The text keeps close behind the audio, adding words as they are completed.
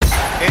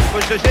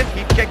was as if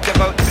he'd kicked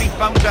about 3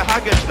 pounds of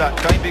haggis that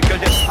time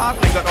because it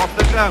hardly got off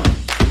the ground.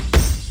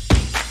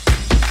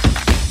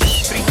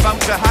 3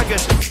 pounds of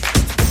haggis,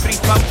 3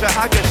 pounds of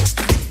haggis,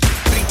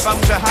 3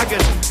 pounds of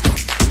haggis,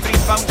 3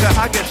 pounds of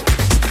haggis,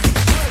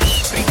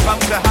 3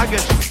 pounds of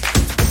haggis,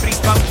 3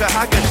 pounds of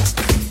haggis,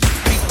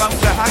 3 pounds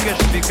of haggis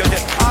because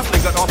it hardly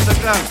got off the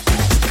ground.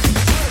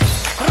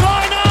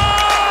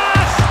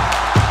 Rhinos!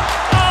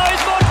 Oh,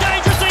 he's more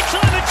dangerous than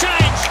climate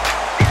change!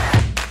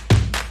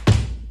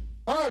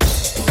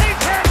 He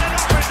turned it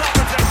up his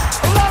opposite.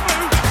 Lamu!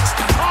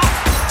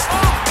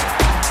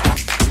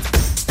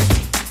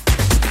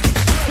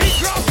 He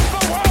drops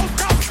for World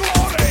Cup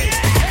glory!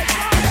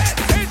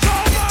 It's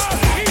over!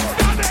 He's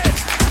done it!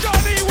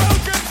 Johnny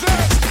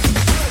Wilkinson!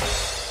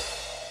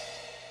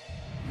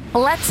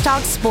 Let's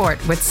talk sport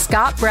with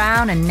Scott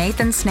Browne and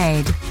Nathan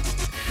Sneyd.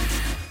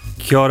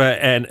 Kia ora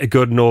and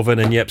good Northern,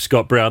 and yep,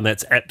 Scott Browne,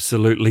 that's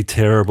absolutely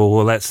terrible.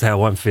 Well, that's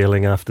how I'm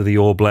feeling after the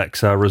All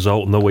Blacks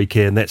result on the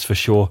weekend, that's for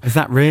sure. Is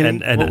that really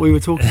what we were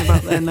talking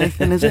about there,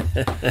 Nathan, is it?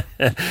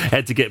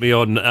 Had to get me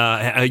on,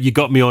 you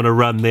got me on a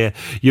run there.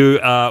 You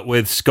are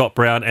with Scott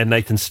Browne and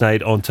Nathan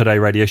Sneyd on Today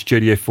Radio,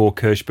 Studio 4,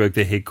 Kirchberg,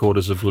 the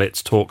headquarters of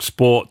Let's Talk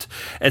Sport.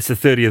 It's the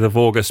 30th of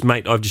August,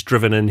 mate. I've just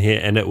driven in here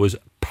and it was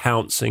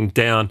pouncing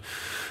down.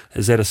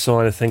 Is that a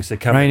sign of things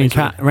that come?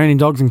 Raining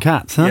dogs and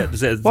cats, huh?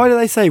 Yeah, why do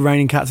they say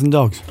raining cats and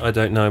dogs? I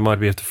don't know. Might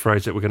be have to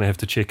phrase that we're going to have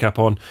to check up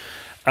on.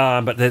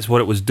 But that's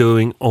what it was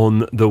doing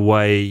on the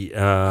way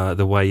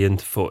in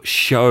for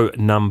show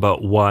number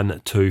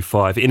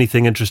 125.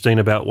 Anything interesting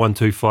about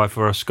 125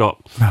 for us,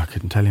 Scott? No, I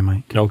couldn't tell you,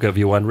 mate. I'll give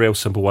you one real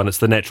simple one. It's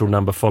the natural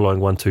number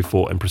following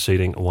 124 and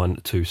preceding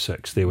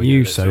 126. There we go.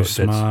 You so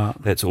smart.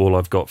 That's all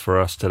I've got for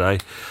us today.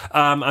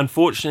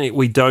 Unfortunately,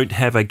 we don't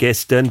have a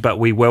guest in, but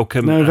we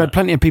welcome... No, we've had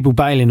plenty of people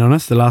bailing on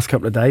us the last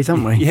couple of days,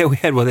 haven't we? Yeah, we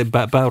had. Well, they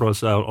bailed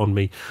us out on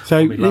me.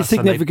 So the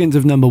significance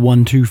of number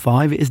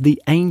 125 is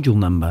the angel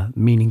number,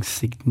 meaning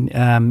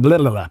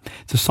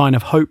it's a sign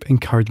of hope,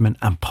 encouragement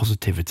and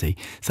positivity.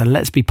 So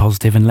let's be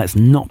positive and let's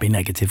not be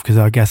negative because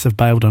our guests have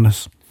bailed on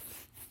us.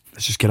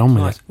 Let's just get on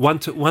with it.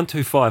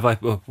 125,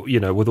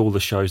 with all the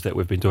shows that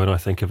we've been doing, I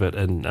think of it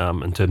in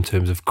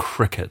terms of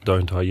cricket,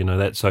 don't I? You know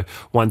that. So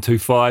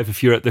 125,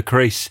 if you're at the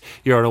crease,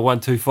 you're on a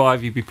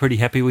 125, you'd be pretty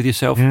happy with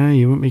yourself. Yeah,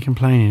 you wouldn't be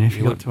complaining if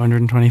you got to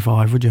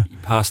 125, would you? You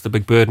pass the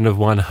big burden of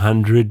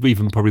 100,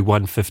 even probably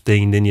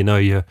 115, then you know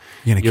you're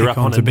up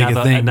on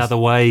another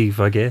wave,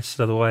 I guess.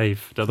 Another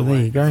wave. There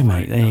you go,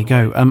 mate. There you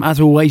go. As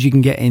always, you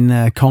can get in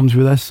comms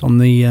with us on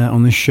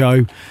the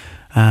show.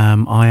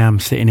 I am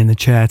sitting in the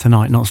chair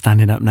tonight, not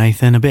standing up,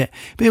 Nathan. A bit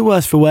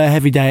worse for wear.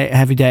 Heavy day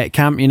at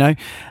camp, you know.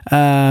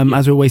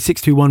 As always,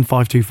 621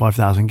 525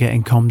 5000. Get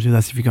in comms with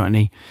us if you got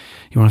any.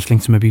 You want to sling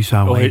some abuse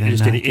our way.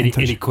 Just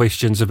any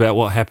questions about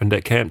what happened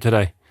at camp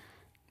today?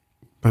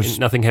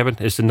 Nothing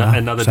happened. It's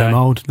another day.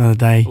 Another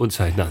day. I wouldn't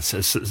say no.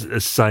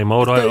 It's same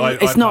old.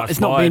 It's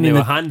not being there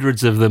were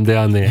hundreds of them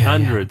down there.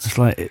 Hundreds.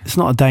 Yeah. It's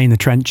not a day in the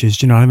trenches.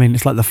 Do you know what I mean?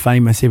 It's like the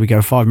famous. Here we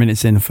go. 5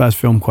 minutes in, the first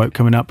film quote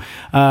coming up.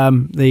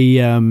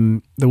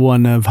 The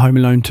one of Home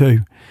Alone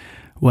 2,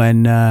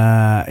 when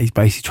he's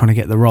basically trying to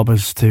get the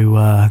robbers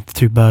the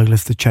two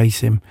burglars to chase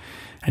him.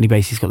 And he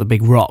basically's got the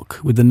big rock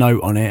with the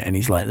note on it, and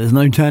he's like, "There's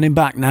no turning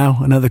back now.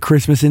 Another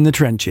Christmas in the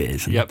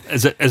trenches." Yep.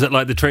 Is it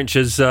like the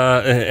trenches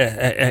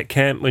at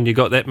camp when you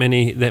got that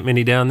many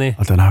down there?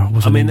 I don't know. I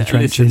wasn't in the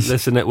trenches.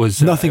 Listen, it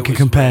was nothing can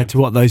compare to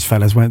what those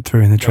fellas went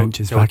through in the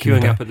trenches. They were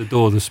queuing up at the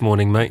door this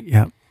morning, mate.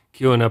 Yeah.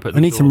 Queuing up at the door.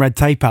 We need some red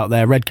tape out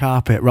there, red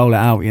carpet, roll it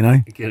out, you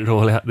know. Get it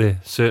all out there.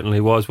 Certainly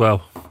was.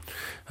 Well,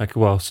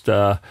 whilst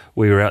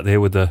we were out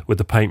there with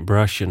the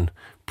paintbrush and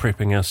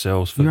prepping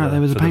ourselves for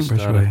there was a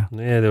paintbrush, were you?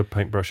 Yeah, there was a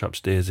paintbrush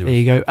upstairs. There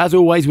you go. As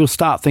always, we'll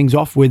start things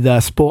off with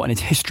sport and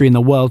its history in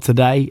the world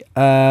today.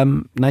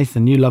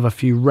 Nathan, you love a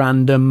few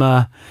random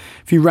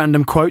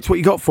quotes. What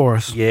you got for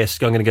us? Yes,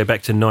 I'm going to go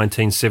back to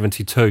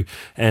 1972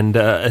 and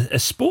a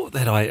sport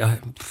that I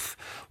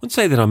wouldn't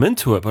say that I'm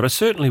into it, but I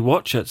certainly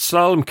watch it.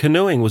 Slalom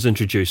canoeing was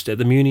introduced at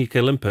the Munich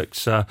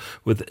Olympics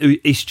with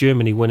East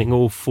Germany winning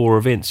all 4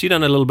 events. You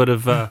done a little bit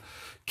of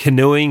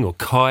canoeing or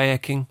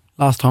kayaking?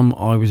 Last time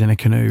I was in a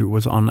canoe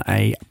was on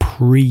a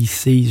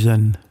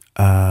pre-season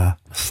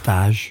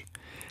stage,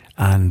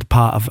 and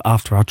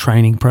after our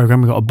training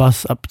program, we got a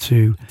bus up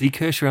to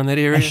Diekirch, around that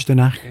area,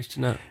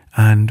 Echternach,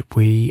 and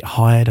we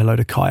hired a load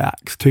of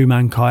kayaks,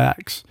 2-man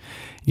kayaks.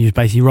 You just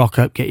basically rock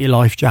up, get your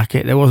life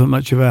jacket. There wasn't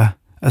much of a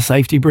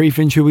safety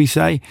briefing, should we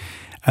say,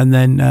 and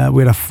then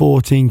we had a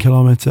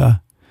 14-kilometre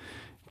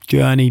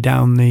journey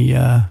down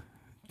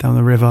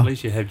the river. At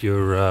least you had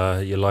your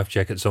life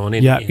jackets on.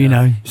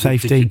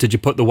 Safety. Did you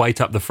put the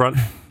weight up the front?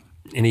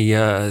 Any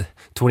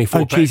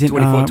 24 pack? It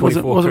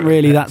wasn't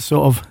really that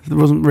sort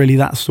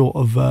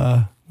of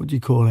what do you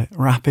call it?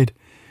 Rapid.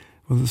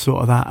 Wasn't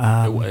sort of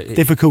that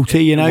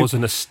difficulty, you know. It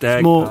wasn't a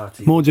stag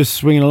party. More just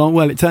swinging along.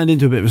 Well, it turned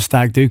into a bit of a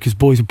stag do because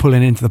boys were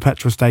pulling into the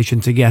petrol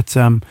station to get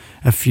a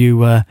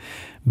few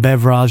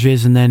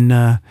beverages, and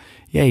then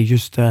you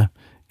just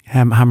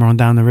hammer on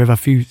down the river. A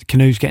few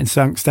canoes getting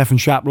sunk. Stefan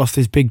Schaap lost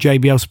his big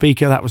JBL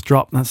speaker. That was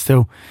dropped. That's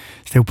still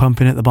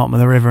pumping at the bottom of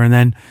the river. And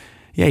then,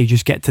 you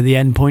just get to the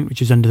end point,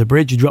 which is under the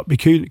bridge. You drop your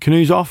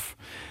canoes off,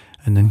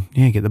 and then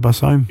get the bus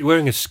home. You're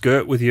wearing a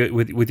skirt with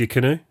your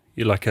canoe.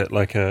 You're like a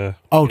to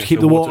keep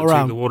the water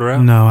out. Keep the water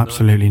out. No,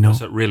 absolutely not.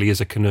 So it really is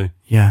a canoe.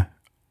 Yeah.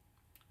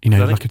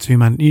 Like a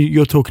two-man.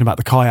 You're talking about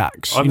the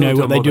kayaks.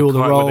 What they do, all the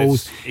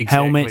rolls,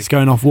 helmets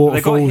going off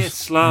waterfalls. They got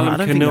slalom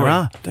canoeing.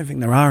 I don't think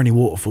there are any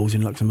waterfalls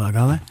in Luxembourg,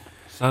 are there?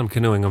 Slalom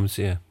canoeing,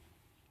 yeah.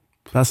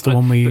 That's the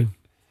one where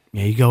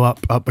you go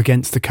up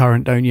against the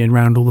current, don't you, and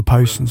round all the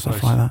posts and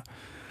stuff like that.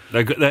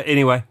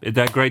 Anyway,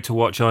 they're great to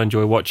watch. I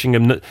enjoy watching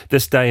them.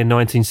 This day in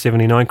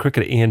 1979,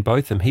 cricketer Ian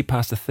Botham, he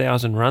passed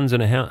 1,000 runs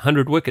and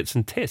 100 wickets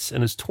in tests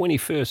in his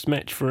 21st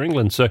match for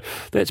England. So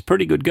that's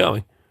pretty good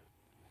going.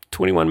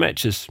 21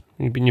 matches.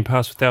 You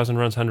pass 1,000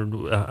 runs,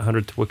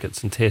 100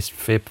 wickets and tests,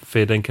 fair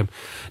dinkum.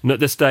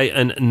 This day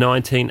in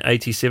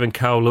 1987,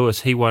 Carl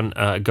Lewis, he won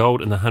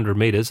gold in the 100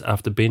 metres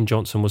after Ben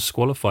Johnson was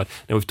disqualified.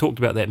 Now, we've talked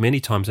about that many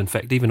times. In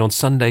fact, even on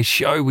Sunday's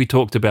show, we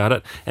talked about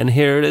it. And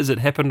here it is. It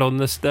happened on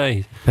this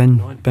day.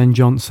 Ben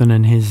Johnson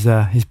and his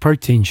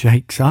protein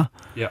shakes, huh?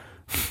 Yeah.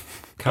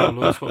 Carl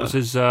Lewis, what was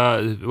his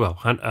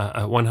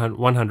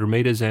 100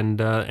 metres and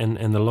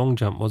the long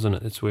jump, wasn't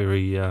it? That's where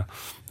he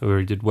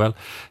did well.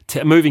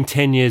 Moving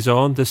 10 years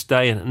on, this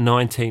day in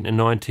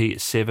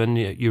 1997,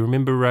 you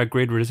remember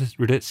Greg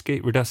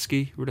Rudetsky,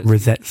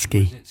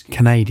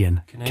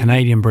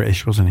 Canadian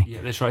British, wasn't he?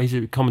 Yeah, that's right.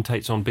 He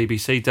commentates on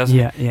BBC, doesn't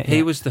he? Yeah.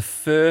 He was the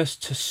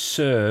first to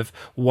serve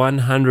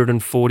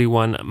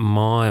 141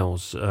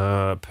 miles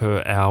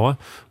per hour,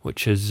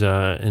 which is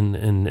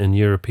in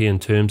European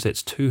terms,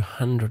 that's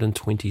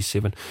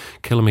 227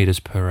 kilometres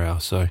per hour.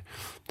 So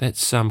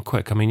that's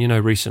quick. I mean,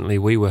 recently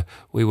we were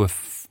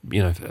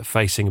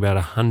facing about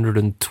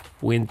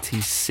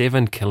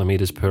 127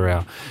 kilometres per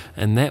hour,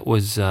 and that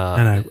was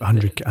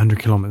 100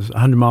 kilometres,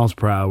 100 miles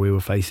per hour. We were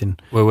facing.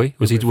 Were we?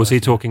 Was he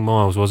talking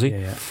miles? Was he?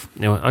 Yeah.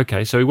 No,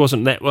 okay, so he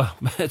wasn't that well.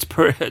 It's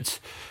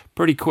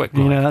pretty quick.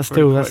 That's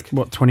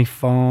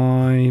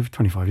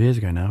 25 years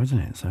ago now, isn't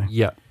it? So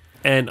yeah.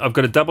 And I've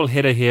got a double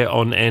header here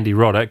on Andy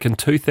Roddick. In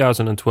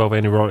 2012,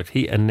 Andy Roddick,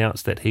 he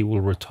announced that he will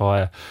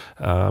retire,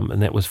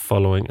 and that was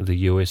following the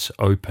US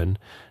Open.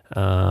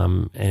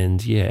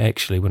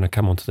 Actually, when I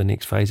come on to the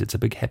next phase, it's a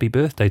big happy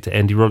birthday to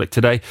Andy Roddick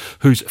today,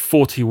 who's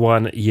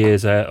 41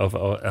 years of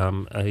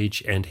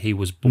age, and he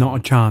was born. Not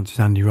a chance,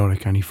 Andy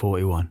Roddick, only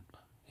 41.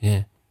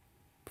 Yeah,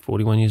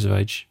 41 years of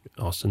age,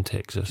 Austin,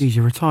 Texas. He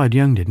retired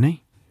young, didn't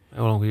he?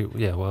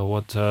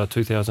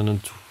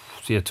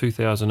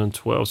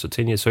 2012, so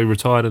 10 years. So he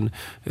retired in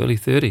early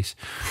 30s.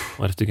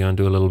 Might have to go and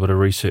do a little bit of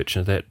research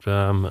into that.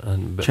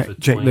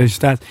 Check those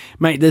stats.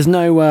 Mate, there's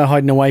no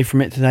hiding away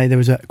from it today. There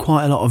was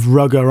quite a lot of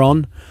rugger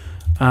on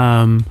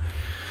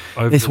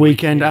this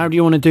weekend. How do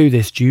you want to do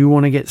this? Do you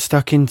want to get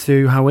stuck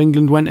into how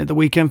England went at the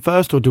weekend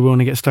first, or do we want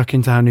to get stuck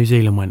into how New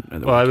Zealand went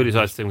at the weekend?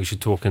 I think we should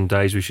talk in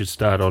days. We should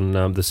start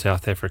on the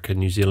South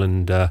Africa-New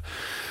Zealand.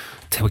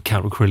 We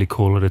can't really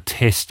call it a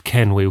test,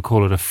 can we? We'll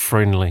call it a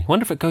friendly.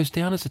 Wonder if it goes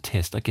down as a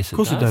test. I guess it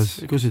does.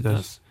 Of course it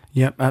does.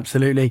 Yep,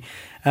 absolutely.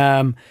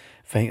 I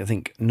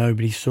think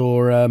nobody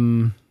saw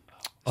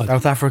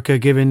South Africa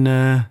giving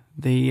the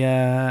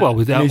New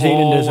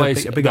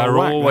Zealanders a big they're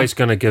whack, always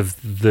going to give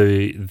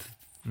the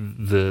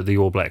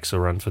All Blacks a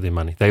run for their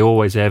money. They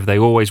always have. They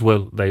always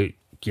will.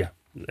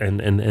 And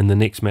the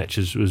next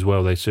matches as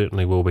well, they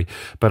certainly will be.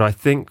 But I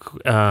think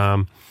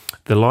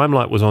the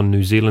limelight was on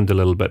New Zealand a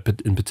little bit,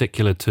 but in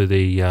particular to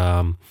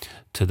the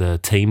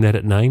team that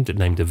it named. It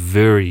named a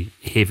very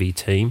heavy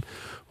team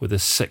with a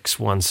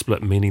 6-1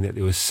 split, meaning that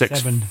there was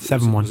 7-1.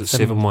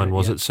 7-1,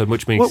 was it? So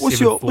which means what's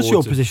your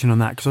position on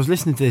that? Because I was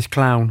listening to this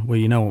clown. Well,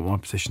 you know what my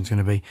position's going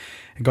to be.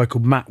 A guy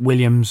called Matt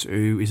Williams,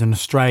 who is an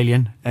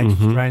Australian,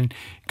 ex-Australian,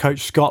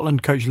 coached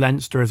Scotland, coached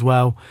Leinster as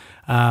well,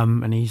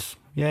 and he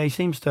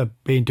seems to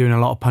be doing a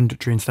lot of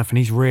punditry and stuff, and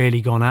he's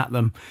really gone at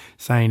them,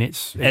 saying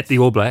it's at the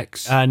All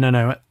Blacks.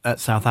 At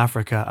South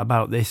Africa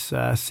about this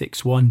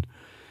 6-1,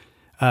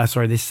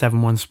 this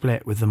 7-1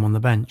 split with them on the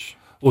bench.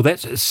 Well,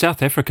 that's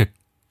South Africa.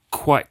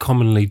 Quite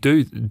commonly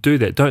do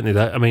that, don't they?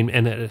 I mean,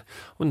 and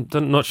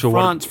I'm not sure.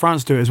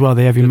 France do it as well.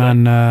 The heavy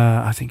man,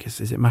 I think is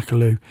it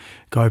Macalou,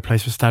 guy who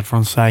plays for Stade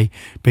Francais,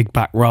 big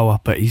back rower,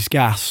 but he's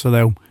gas, so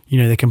they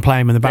can play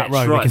him in the back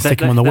row. Right. They can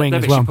stick him on the wing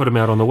as well. Put him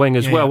out on the wing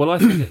as well. Well, I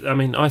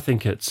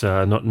think it's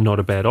not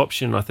a bad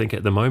option. I think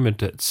at the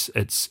moment it's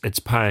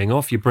paying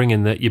off. You're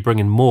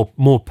bringing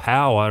more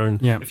power, and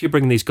if you're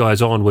bringing these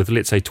guys on with,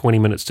 let's say, 20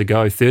 minutes to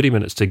go, 30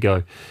 minutes to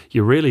go,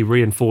 you're really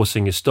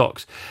reinforcing your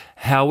stocks.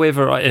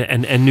 However,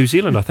 and New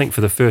Zealand, I think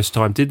for the first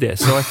time did that.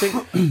 So I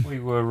think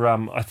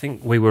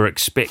we were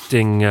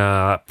expecting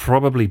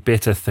probably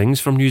better things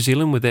from New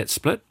Zealand with that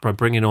split by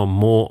bringing on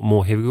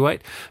more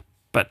heavyweight,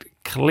 but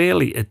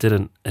clearly it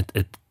didn't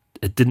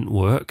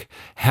work.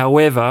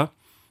 However,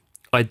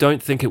 I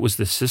don't think it was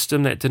the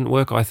system that didn't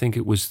work. I think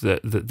it was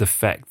the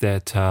fact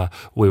that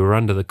we were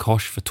under the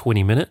cosh for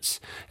 20 minutes,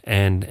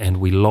 and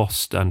we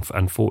lost.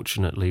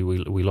 Unfortunately,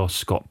 we lost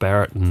Scott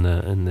Barrett in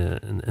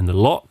the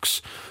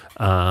locks.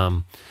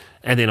 And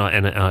then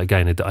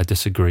I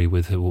disagree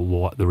with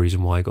the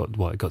reason why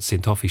it got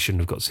sent off. He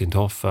shouldn't have got sent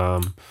off.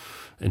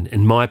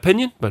 In my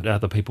opinion, but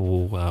other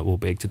people will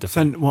beg to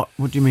differ. What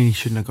do you mean he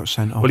shouldn't have got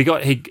sent off?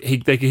 Well,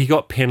 he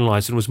got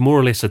penalised, and it was more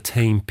or less a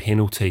team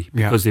penalty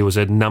because there was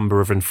a number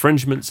of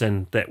infringements,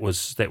 and that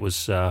was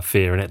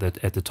fair. And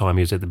at the time,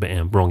 he was at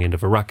the wrong end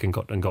of a ruck and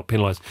got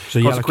penalised.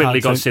 So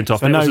consequently, got sent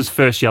off. That was his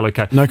first yellow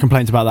card. No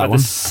complaints about that one.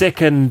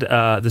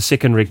 The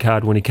second red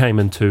card when he came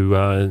into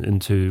the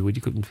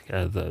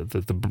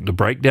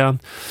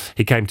breakdown,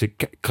 he came to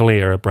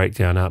clear a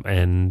breakdown up,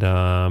 and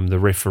the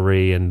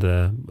referee and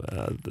the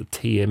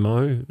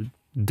TMO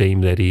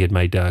deemed that he had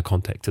made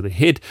contact to the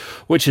head,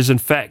 which is in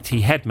fact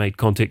he had made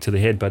contact to the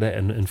head, but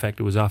in fact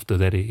it was after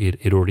that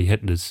he'd already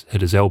hit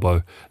his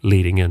elbow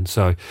leading in.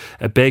 So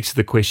it begs to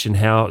the question: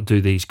 how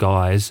do these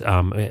guys?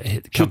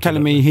 You're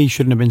telling me he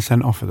shouldn't have been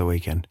sent off for the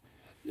weekend?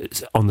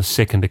 On the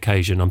second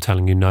occasion, I'm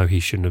telling you, no, he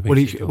shouldn't have been.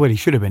 He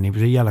should have been. It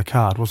was a yellow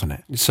card, wasn't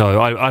it?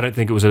 So I don't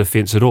think it was an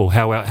offence at all.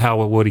 How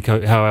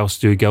else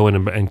do you go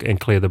in and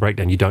clear the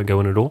breakdown? You don't go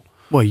in at all.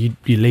 Well, you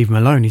leave him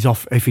alone. He's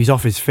off. If he's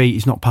off his feet,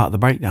 he's not part of the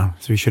breakdown.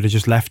 So he should have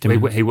just left him. He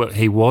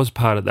was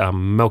part of the,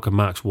 Malcolm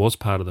Marks was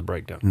part of the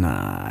breakdown.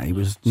 Nah, he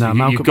was. So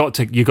you got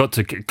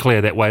to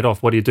clear that weight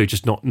off. What do you do?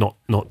 Just not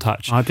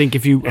touch. I think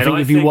if you watch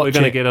we're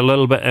going to get a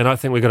little bit, and I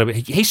think we're going to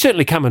be. He's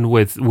certainly coming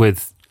with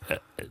I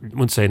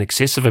wouldn't say an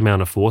excessive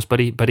amount of force, but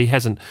he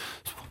hasn't.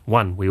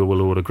 One, we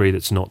will all agree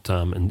that's not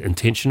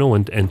intentional,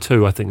 and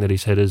two, I think that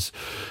he's he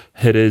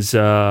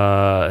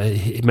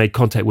made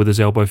contact with his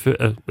elbow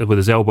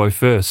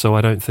first. So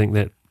I don't think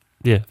that.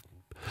 Yeah.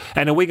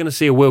 And are we going to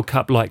see a World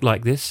Cup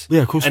like this?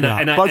 Yeah, of course we are.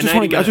 I just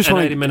want to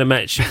 80-minute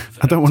match.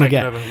 I don't want to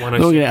get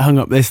hung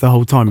up this the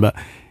whole time, but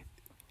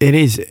it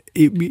is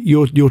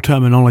your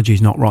terminology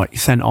is not right.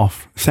 Sent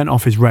off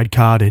is red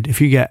carded. If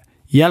you get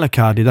yellow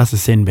carded, that's a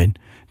sin bin.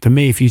 To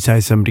me, if you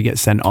say somebody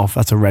gets sent off,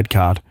 that's a red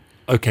card.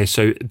 Okay,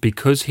 so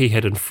because he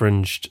had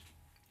infringed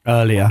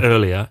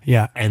earlier,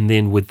 yeah, and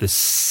then with the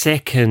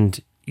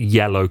second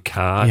yellow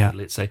card,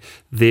 let's say,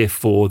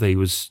 therefore he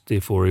was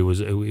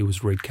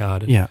red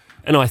carded. Yeah,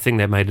 and I think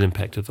that made an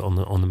impact on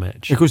the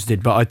match. Of course it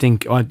did, but I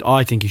think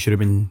he should have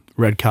been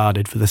red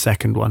carded for the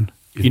second one.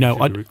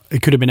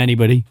 It could have been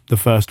anybody, the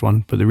first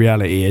one, but the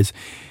reality is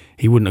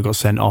he wouldn't have got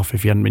sent off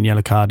if he hadn't been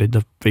yellow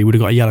carded. He would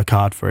have got a yellow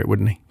card for it,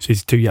 wouldn't he? So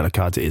it's 2 yellow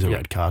cards. It is a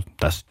red card.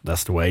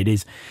 That's the way it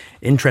is.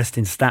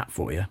 Interesting stat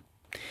for you.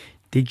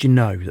 Did you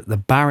know that the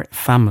Barrett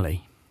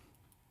family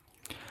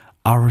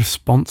are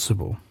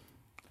responsible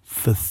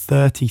for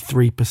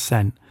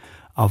 33%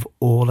 of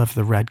all of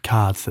the red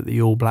cards that the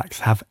All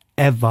Blacks have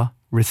ever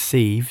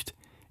received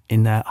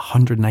in their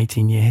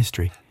 118-year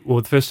history?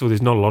 Well, first of all,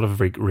 there's not a lot of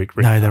red cards.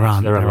 No, there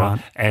aren't.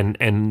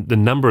 And the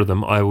number of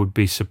them, I would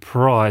be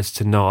surprised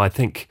to know. I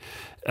think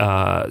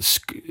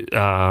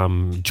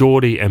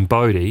Geordie and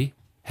Bodie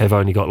have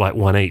only got like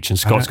one each, and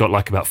Scott's got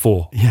like about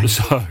 4. Yeah.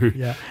 So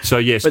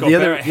yeah. Scott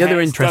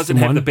Barrett doesn't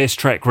have the best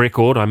track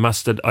record. I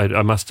must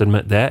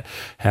admit that.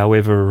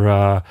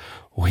 However,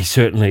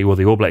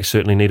 the All Blacks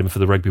certainly need him for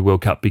the Rugby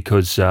World Cup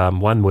because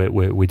one,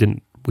 we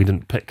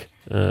didn't pick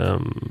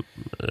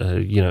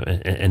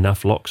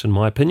enough locks, in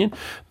my opinion.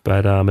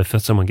 But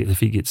if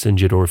he gets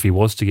injured, or if he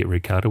was to get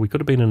red carded, we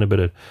could have been in a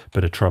bit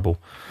of trouble.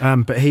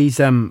 But he's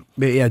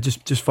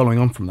just following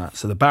on from that.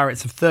 So the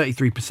Barretts have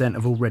 33%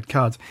 of all red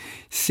cards.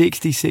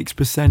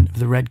 66% of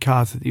the red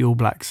cards that the All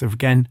Blacks have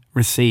again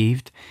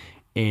received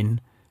in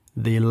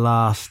the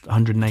last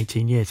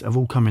 118 years have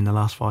all come in the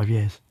last 5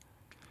 years.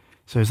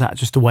 So is that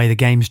just the way the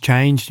game's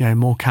changed?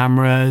 More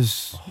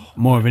cameras,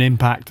 more of an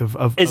impact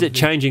of Is it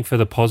changing for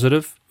the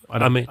positive? I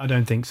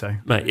don't think so,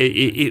 mate.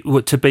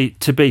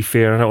 To be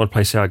fair, I don't want to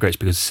play sour grapes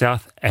because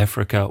South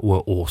Africa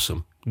were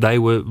awesome. They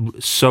were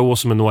so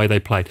awesome in the way they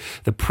played.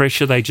 The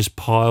pressure they just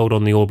piled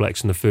on the All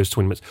Blacks in the first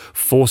 20 minutes,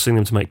 forcing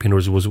them to make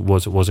penalties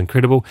was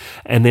incredible.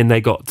 And then they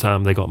got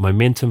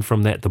momentum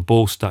from that. The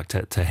ball stuck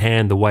to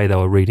hand. The way they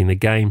were reading the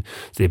game,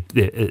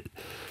 it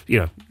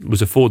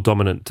was a forward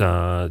dominant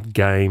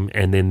game,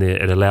 and then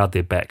it allowed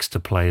their backs to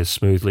play as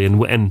smoothly.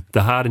 And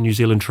the harder New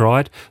Zealand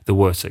tried, the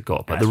worse it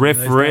got. But the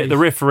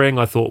refereeing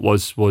I thought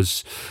was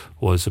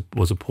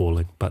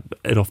appalling. But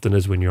it often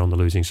is when you're on the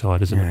losing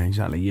side, isn't it? Yeah,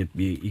 exactly.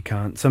 You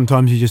can't.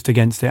 Sometimes you're just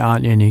against it,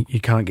 aren't you? And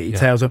you can't get your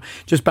tails up.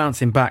 Just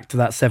bouncing back to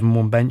that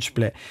 7-1 bench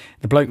split,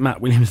 the bloke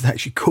Matt Williams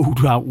actually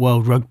called out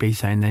World Rugby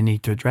saying they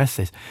need to address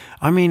this.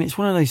 I mean, it's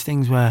one of those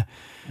things where.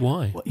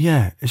 Why?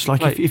 Yeah, it's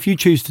like if you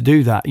choose to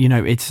do that,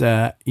 it's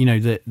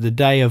the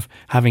day of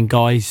having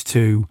guys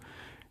to,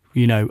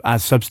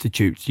 as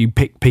substitutes, you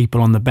pick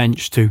people on the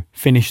bench to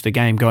finish the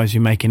game, guys who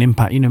make an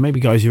impact. Maybe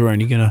guys who are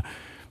only going to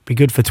be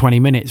good for 20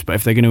 minutes, but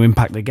if they're going to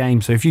impact the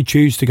game. So if you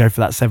choose to go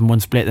for that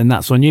 7-1 split, then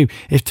that's on you.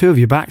 If two of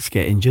your backs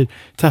get injured,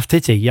 tough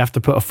titty. You have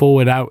to put a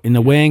forward out in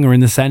the wing or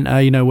in the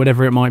centre,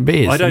 whatever it might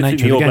be. It's I don't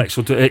think the All Blacks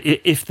will do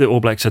it. If the All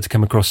Blacks had to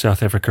come across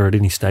South Africa at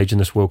any stage in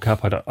this World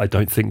Cup, I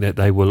don't think that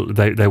they will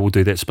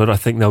do that split. I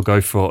think they'll go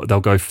for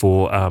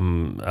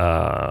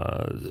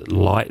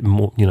light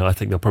more. I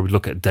think they'll probably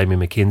look at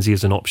Damien McKenzie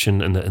as an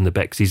option in the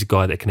backs. He's a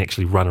guy that can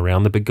actually run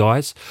around the big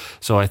guys.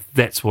 So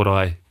that's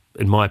what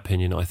in my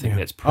opinion, I think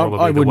that's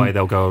probably the way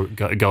they'll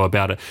go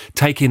about it.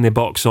 Taking their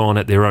box on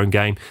at their own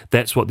game.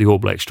 That's what the All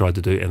Blacks tried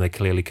to do, and they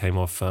clearly came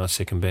off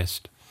second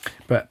best.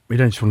 But we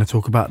don't just want to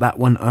talk about that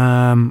one.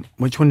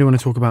 Which one do you want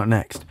to talk about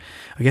next?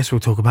 I guess we'll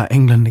talk about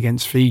England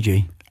against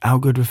Fiji. How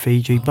good were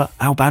Fiji, but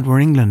how bad were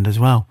England as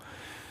well?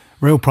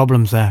 Real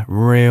problems there.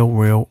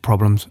 Real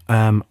problems.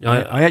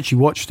 I actually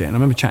watched it, and I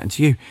remember chatting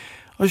to you.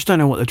 I just don't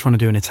know what they're trying to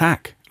do in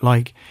attack.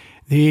 Like,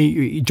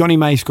 Johnny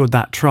May scored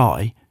that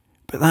try,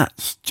 but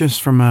that's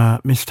just from a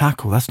missed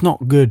tackle. That's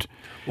not good.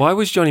 Why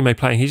was Johnny May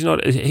playing? He's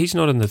not in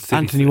the 30th.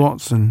 Anthony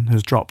Watson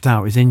has dropped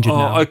out. He's injured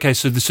now. Oh, okay.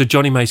 So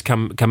Johnny May's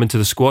come into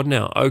the squad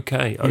now.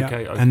 Okay.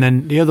 And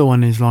then the other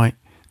one is like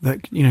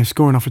that.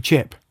 Scoring off a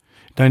chip.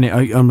 Don't it?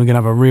 I'm going to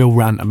have a real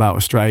rant about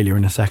Australia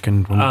in a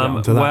second when we get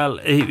onto that. Well,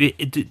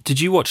 did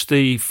you watch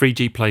the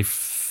Fiji play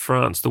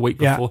France the week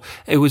before?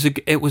 It was a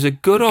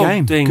good old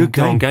game.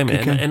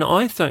 And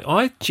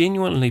I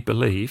genuinely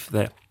believe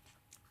that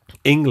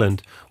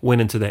England went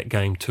into that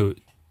game too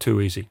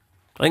easy.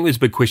 I think there's a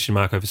big question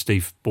mark over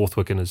Steve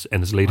Borthwick and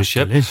his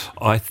leadership.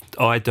 I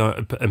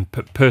don't, and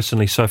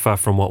personally, so far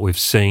from what we've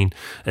seen,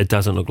 it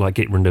doesn't look like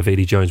getting rid of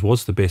Eddie Jones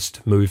was the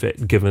best move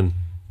given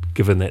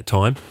that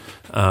time.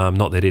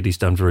 Not that Eddie's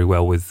done very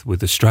well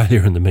with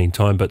Australia in the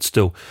meantime, but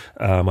still,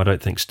 I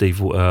don't think Steve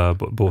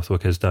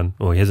Borthwick has done,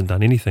 or he hasn't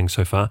done anything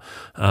so far.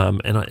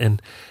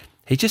 And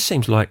he just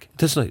seems like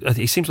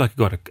he seems like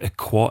a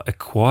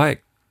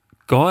quiet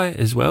guy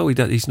as well.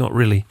 He's not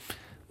really.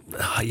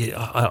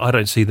 I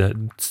don't see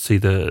the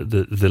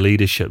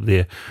leadership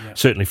there. Yep.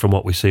 Certainly from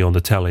what we see on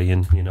the tally,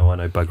 and I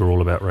know bugger all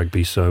about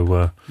rugby.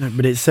 So, no,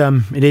 but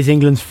it is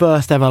England's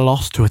first ever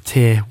loss to a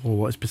tier, or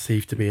what is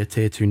perceived to be a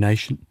tier 2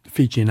 nation.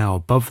 Fiji are now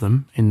above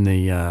them in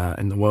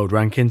the world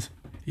rankings.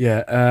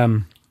 Yeah,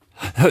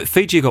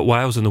 Fiji got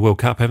Wales in the World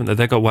Cup, haven't they?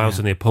 They got Wales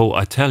in their pool.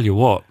 I tell you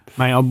what.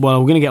 Mate, well,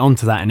 we're going to get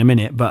onto that in a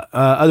minute, but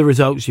other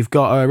results, you've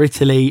got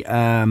Italy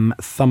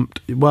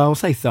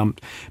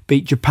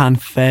beat Japan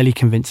fairly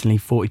convincingly,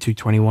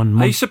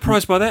 42-21. Are you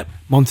surprised by that?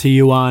 Monty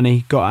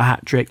Ioane got a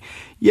hat-trick.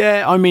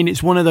 Yeah, I mean,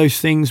 it's one of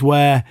those things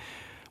where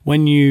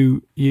when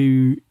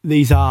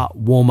these are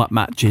warm-up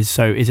matches,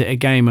 so is it a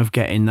game of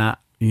getting that,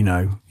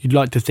 you'd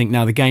like to think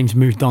now the game's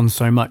moved on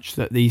so much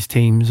that these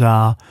teams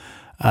are...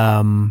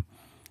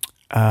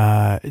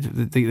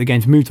 the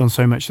game's moved on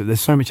so much that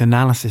there's so much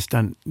analysis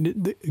done.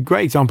 The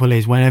great example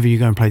is whenever you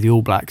go and play the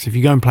All Blacks, if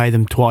you go and play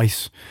them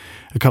twice,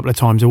 a couple of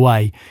times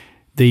away,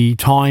 the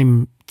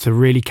time to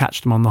really catch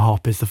them on the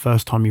hop is the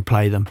first time you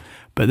play them.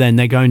 But then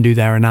they go and do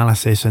their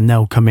analysis and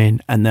they'll come in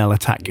and they'll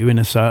attack you in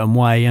a certain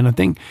way. And I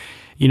think,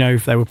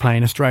 if they were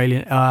playing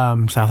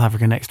South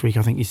Africa next week,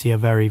 I think you see a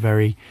very,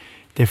 very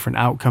different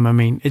outcome. I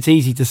mean, it's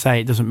easy to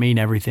say, it doesn't mean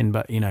everything,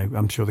 but,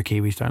 I'm sure the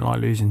Kiwis don't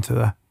like losing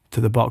to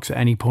the box at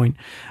any point.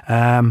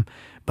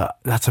 But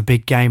that's a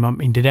big game. I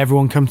mean, did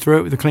everyone come through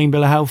it with a clean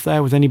bill of health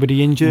there? Was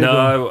anybody injured?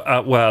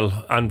 No,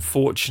 well,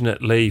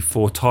 unfortunately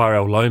for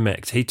Tyrell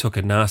Lomax, he took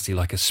a nasty,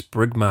 like a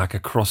sprig mark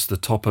across the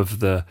top of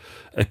the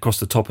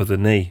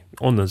knee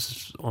on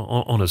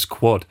his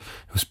quad.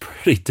 It was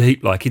pretty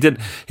deep. Like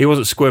he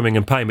wasn't squirming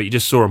in pain, but you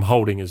just saw him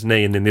holding his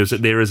knee, and then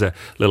there is a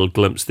little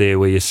glimpse there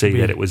where you see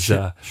that it was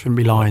shouldn't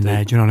be lying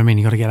there. Do you know what I mean?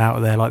 You got to get out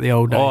of there like the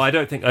old days. Oh, I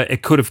don't think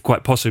it could have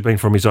quite possibly been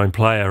from his own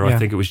player. I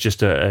think it was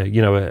just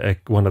a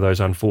one of those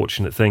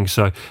unfortunate things.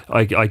 So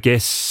I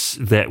guess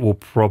that will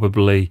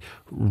probably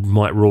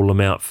might rule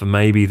him out for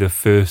maybe the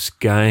first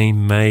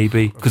game,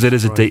 because it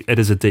is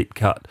a deep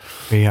cut.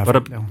 Yeah, but I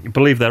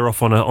believe they're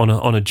off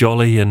on a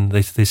jolly, and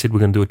they said we're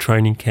going to do a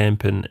training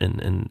camp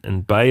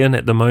in Bayonne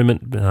at the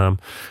moment.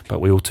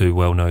 But we all too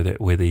well know that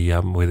where the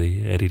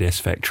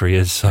Adidas factory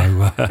is. So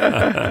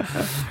I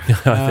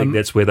think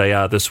that's where they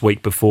are this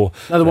week before.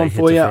 Another one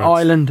for you,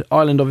 France.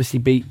 Ireland obviously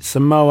beat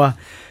Samoa.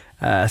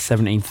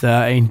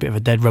 17-13, bit of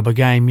a dead rubber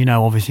game.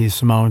 Obviously the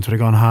Samoans would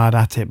have gone hard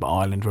at it, but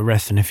Ireland were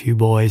resting a few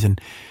boys,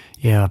 and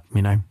you're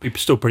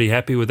still pretty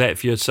happy with that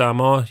for your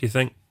Samoa, you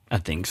think? I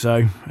think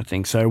so.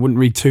 I wouldn't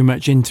read too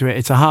much into it.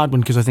 It's a hard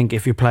one because I think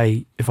if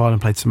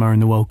Ireland played Samoa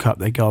in the World Cup,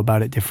 they'd go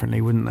about it differently,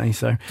 wouldn't they?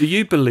 So do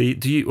you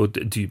think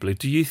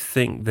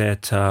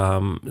that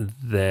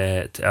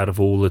that out of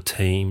all the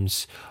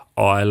teams,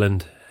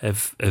 Ireland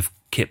have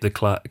kept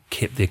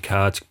their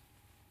cards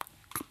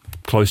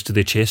close to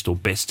their chest, or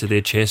best to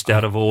their chest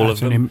out of all of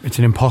them? It's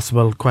an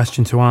impossible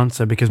question to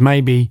answer, because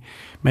maybe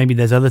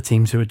there's other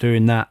teams who are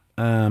doing that,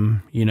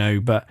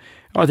 but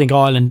I think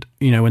Ireland,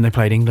 when they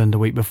played England the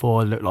week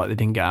before, it looked like they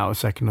didn't get out of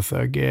second or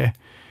third gear.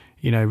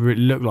 It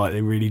looked like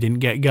they really didn't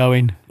get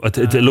going.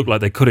 It looked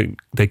like they couldn't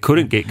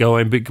get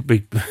going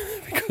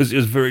because because there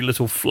was very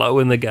little flow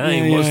in the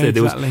game, Yeah, was yeah, there?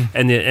 There exactly.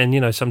 was, and you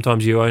know,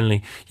 sometimes you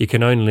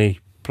can only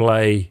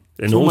play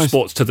in all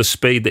sports to the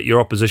speed that your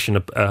opposition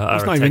are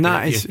It's not even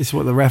that. It's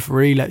what the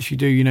referee lets you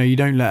do. You know, you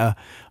don't let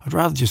I'd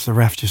rather just the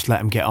ref just let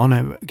them get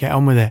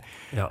on with it.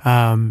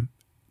 Yeah.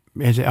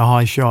 Is it a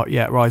high shot?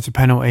 Yeah, right. It's a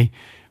penalty.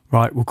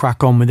 Right, we'll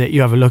crack on with it.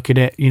 You have a look at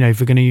it. You know, if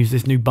we're going to use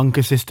this new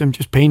bunker system,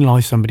 just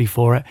penalise somebody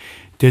for it.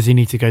 Does he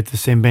need to go to the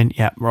sin bin?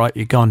 Yeah, right,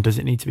 you're gone. Does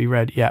it need to be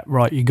red? Yeah,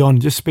 right, you're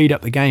gone. Just speed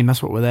up the game.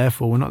 That's what we're there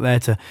for. We're not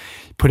there to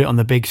put it on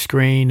the big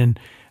screen and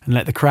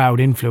let the crowd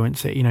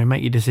influence it. You know,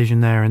 make your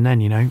decision there and then.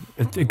 You know,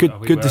 a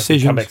good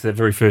decision. Come back to that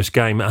very first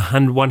game.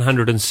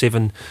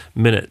 107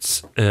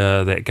 minutes.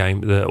 That game,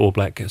 the All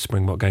Black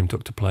Springbok game,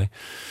 took to play.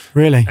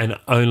 Really, and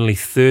only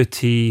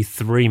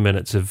 33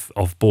 minutes of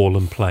ball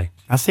and play.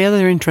 That's the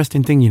other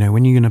interesting thing, you know,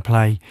 when you're going to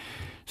play.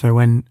 So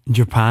when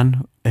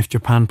if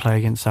Japan play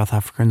against South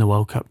Africa in the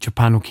World Cup,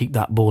 Japan will keep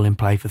that ball in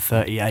play for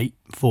 38,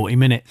 40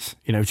 minutes,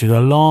 you know, which is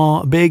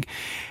a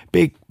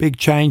big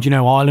change. You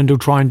know, Ireland will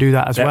try and do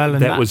that as well.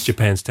 And that was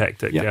Japan's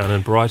tactic down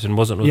in Brighton,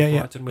 wasn't it?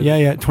 Brighton,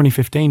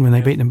 2015 when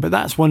they beat them. But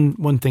that's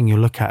one thing you'll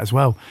look at as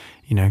well,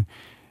 you know.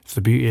 So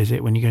the beauty is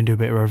it when you go and do a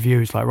bit of a review,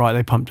 it's like, right,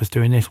 they pumped us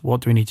doing this.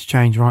 What do we need to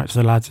change? Right,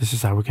 so lads, this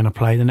is how we're going to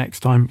play the next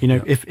time. You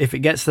know, if it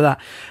gets to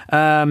that.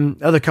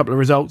 Other couple of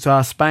results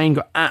are Spain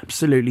got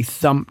absolutely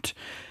thumped,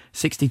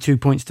 62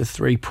 points to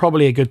 3.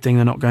 Probably a good thing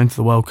they're not going to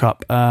the World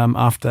Cup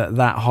after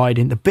that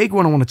hiding. The big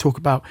one I want to talk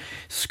about,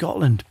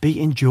 Scotland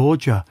beating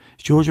Georgia.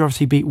 Georgia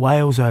obviously beat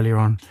Wales earlier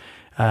on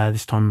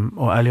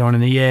earlier on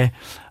in the year.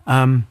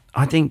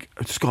 I think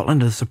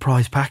Scotland are a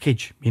surprise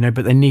package, you know,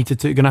 but they need to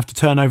going to have to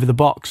turn over the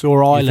box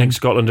or Ireland. You think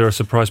Scotland are a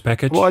surprise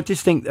package? Well, I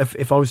just think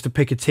if I was to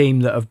pick a team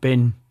that have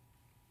been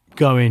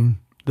going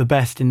the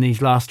best in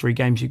these last 3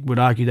 games, you would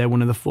argue they're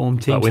one of the form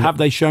teams. Have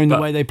they shown the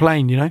way they're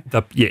playing, you know?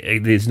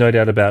 There's no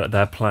doubt about it.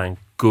 They're playing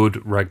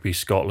good rugby,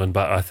 Scotland,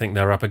 but I think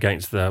they're up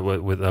against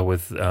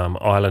with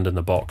Ireland in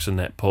the box in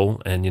that pool,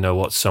 and you know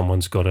what?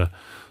 Someone's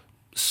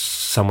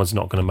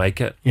not going to make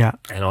it. Yeah.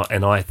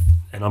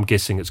 And I'm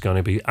guessing it's going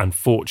to be,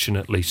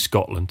 unfortunately,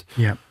 Scotland.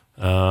 Yeah.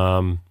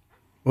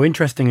 Well,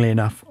 interestingly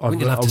enough,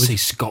 I'd love to see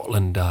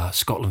Scotland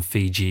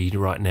Fiji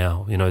right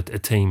now. You know, a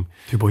team.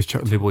 Two boys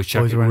chucking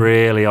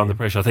really on the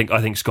pressure. I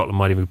think Scotland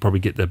might even probably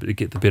get the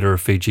better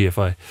of Fiji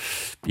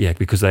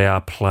because they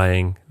are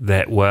playing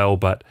that well.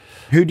 But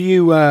who do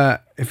you,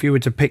 if you were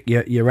to pick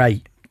your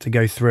 8 to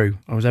go through?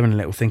 I was having a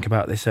little think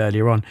about this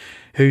earlier on.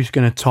 Who's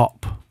going to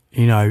top?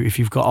 You know, if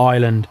you've got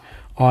Ireland,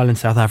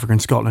 South Africa,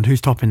 and Scotland,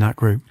 who's topping that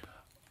group?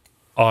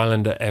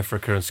 Ireland,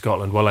 Africa, and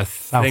Scotland. Well,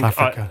 South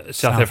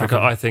Africa.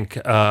 I think.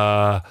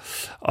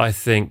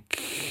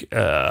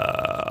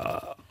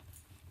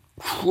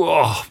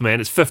 Oh man,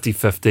 it's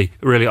 50-50.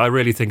 Really, I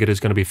really think it is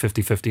going to be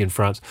 50-50 in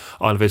France,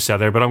 Ireland versus South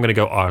Africa. But I'm going to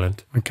go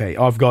Ireland. Okay,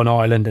 I've gone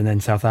Ireland and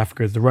then South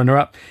Africa as the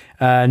runner-up.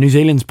 New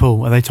Zealand's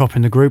pool, are they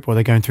topping the group or are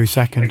they going through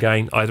second?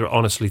 Again, I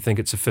honestly think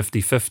it's a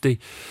 50-50.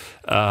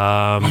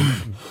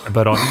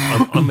 But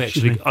I'm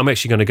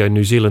actually going to go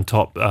New Zealand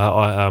top,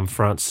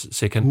 France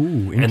second.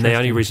 Ooh, and the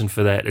only reason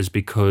for that is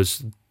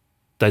because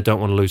they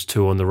don't want to lose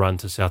 2 on the run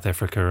to South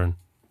Africa and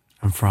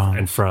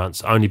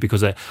France. Only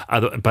because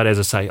but as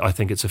I say, I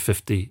think it's a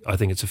 50. I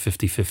think it's a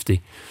 50-50.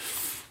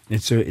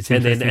 It's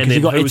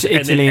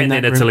Italy in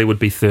that group. Italy would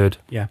be third.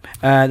 Yeah.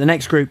 The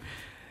next group,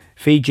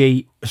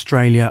 Fiji,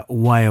 Australia,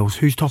 Wales.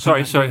 Who's top?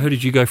 Sorry. Who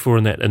did you go for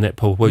in that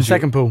pool? The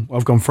second pool,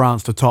 I've gone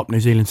France to top, New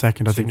Zealand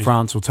second. I think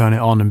France will turn it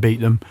on and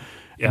beat them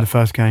in the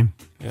first game.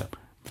 Yeah.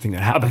 I think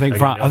they have. I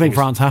think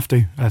France have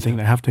to. I think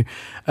they have to.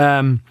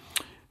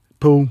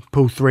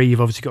 Pool 3, you've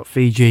obviously got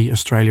Fiji,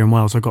 Australia and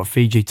Wales. I've got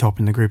Fiji top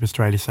in the group,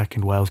 Australia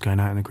second, Wales going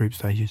out in the group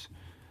stages.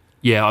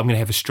 Yeah, I'm going to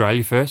have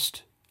Australia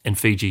first and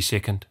Fiji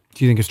second.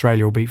 Do you think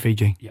Australia will beat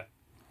Fiji?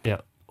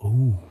 Yeah.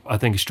 Ooh. I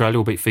think Australia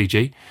will beat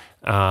Fiji.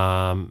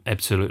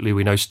 Absolutely.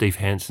 We know Steve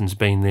Hansen's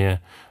been there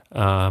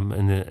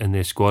in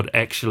their squad.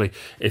 Actually,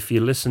 if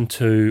you listen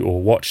to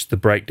or watch the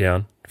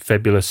breakdown,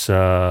 fabulous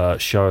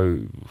show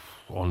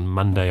on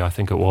Monday, I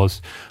think it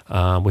was,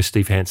 where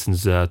Steve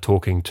Hansen's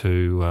talking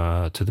to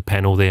the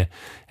panel there,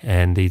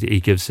 and he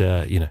gives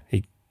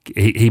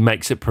he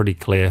makes it pretty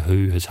clear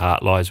who his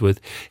heart lies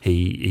with.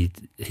 He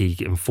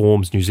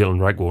informs New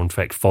Zealand Rugby, or in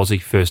fact Fozzie,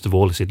 first of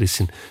all. He said,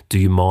 listen, do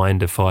you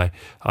mind if I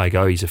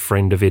go? He's a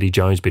friend of Eddie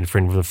Jones, been a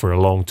friend of him for a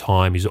long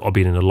time. I've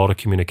been in a lot of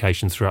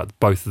communication throughout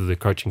both of the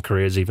coaching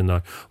careers, even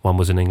though one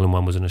was in England,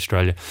 one was in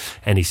Australia.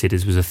 And he said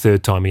it was the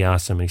third time he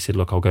asked him, and he said,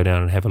 look, I'll go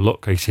down and have a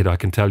look. He said, I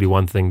can tell you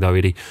one thing though,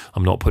 Eddie,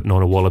 I'm not putting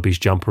on a Wallabies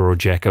jumper or a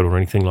jacket or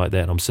anything like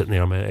that. I'm sitting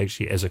there, I'm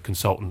actually as a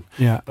consultant.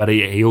 Yeah. But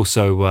he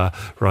also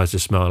raised a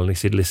smile and he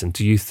said, listen,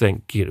 do you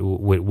think,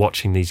 we're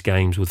watching these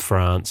games with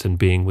France and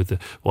being with the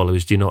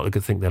Wallabies, do you not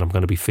think that I'm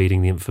going to be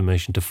feeding the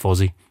information to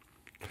Fozzie?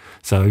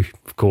 So,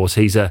 of course,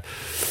 he's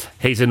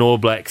an All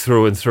Black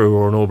through and through,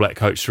 or an All Black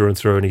coach through and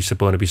through, and he's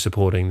going to be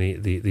supporting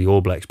the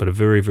All Blacks. But a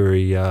very,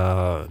 very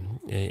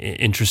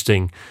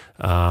interesting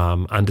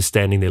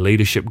understanding their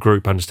leadership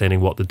group,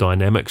 understanding what the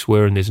dynamics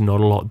were, and there's not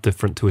a lot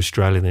different to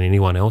Australia than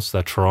anyone else.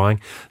 They're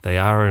trying. They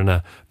are in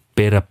a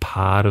better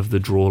part of the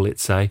draw,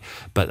 let's say.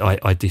 But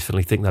I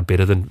definitely think they're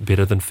better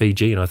than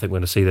Fiji, and I think we're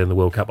going to see that in the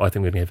World Cup. I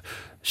think we're going to have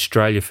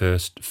Australia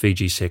first,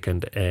 Fiji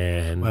second,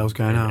 and Wales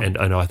going out.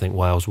 And I think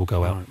Wales will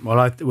go out.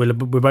 Right. Well,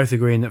 we're both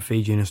agreeing that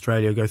Fiji and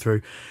Australia will go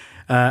through.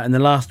 And the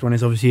last one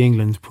is obviously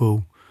England's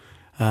pool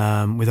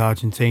with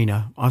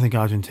Argentina. I think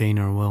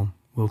Argentina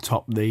will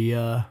top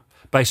the...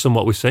 Based on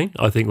what we've seen,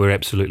 I think we're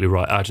absolutely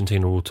right.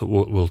 Argentina will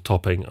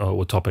top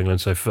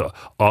England, so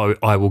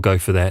I will go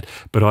for that.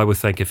 But I would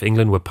think if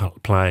England were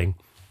playing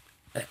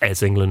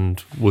as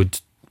England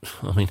would,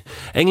 I mean,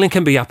 England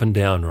can be up and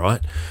down,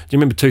 right? Do you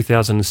remember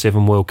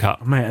 2007 World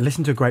Cup? Mate, I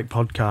listened to a great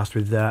podcast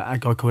with a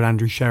guy called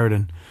Andrew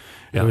Sheridan.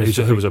 Yeah,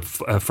 who was a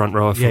front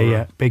rower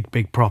for...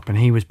 big prop, and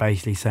he was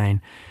basically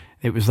saying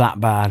it was that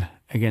bad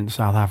against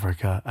South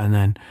Africa, and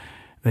then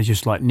they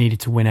just needed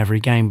to win every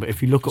game. But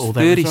if you look at all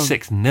their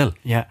 36-0.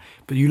 Yeah,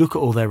 but you look at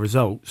all their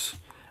results.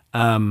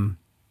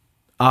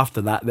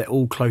 After that, they're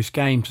all close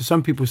games. So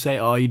some people say,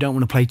 "Oh, you don't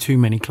want to play too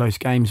many close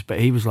games," but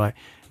he was like,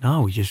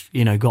 "No, we just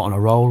got on a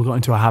roll, got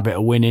into a habit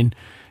of winning."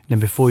 And then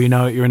before you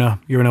know it, you're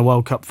in a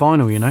World Cup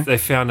final. They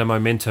found a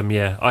momentum.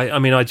 Yeah, I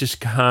mean, I just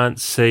can't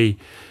see.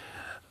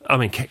 I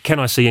mean, can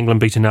I see England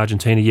beating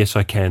Argentina? Yes,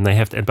 I can. They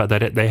have to, but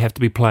they have to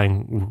be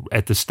playing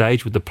at the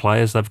stage with the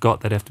players they've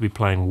got. They'd have to be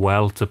playing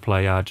well to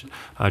play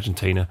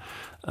Argentina.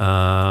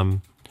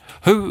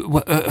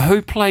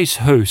 Who plays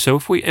who?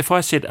 So if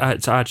I said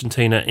it's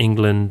Argentina,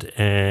 England,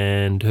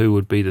 and who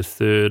would be the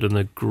third in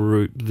the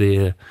group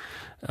there?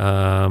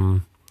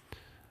 Samoa,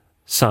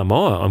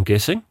 I'm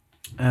guessing.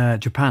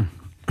 Japan.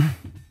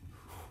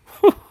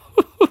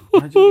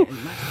 Imagine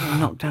getting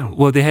knocked out.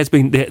 Well, there has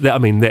been.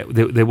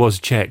 There was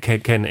chat.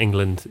 Can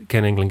England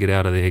get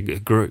out of their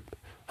group?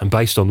 And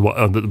based on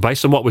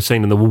what we're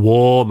seeing in the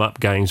warm-up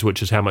games,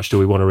 which is how much do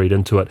we want to read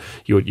into it,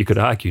 you could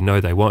argue no,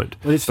 they won't.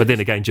 Well, but then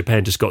again,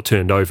 Japan just got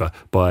turned over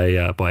by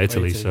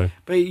Italy. So,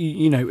 but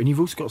and you've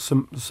also got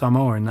some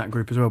Samoa in that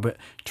group as well. But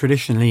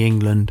traditionally,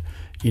 England,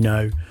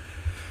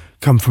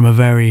 come from a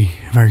very,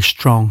 very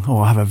strong,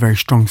 or have a very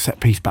strong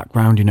set-piece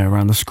background,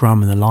 around the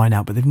scrum and the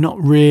line-out, but they've not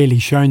really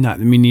shown that.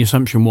 I mean, the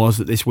assumption was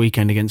that this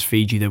weekend against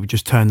Fiji, they would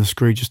just turn the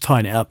screw, just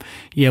tighten it up.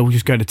 Yeah, we'll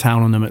just go to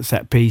town on them at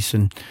set-piece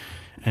and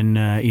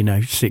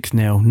 6-0,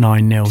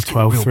 9-0,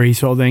 12-3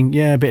 sort of thing.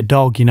 Yeah, a bit of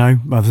dog, well,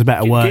 there's a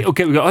better word.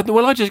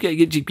 Well, I just get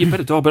a bit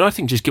of dog, but I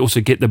think just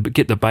also get the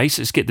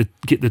basis, get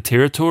the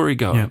territory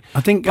going. Yeah.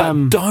 I think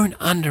don't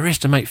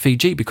underestimate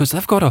Fiji, because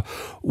they've got a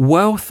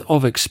wealth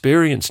of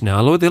experience now.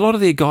 A lot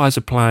of their guys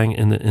are playing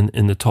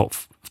in the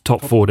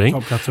top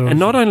 14, and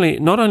not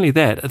only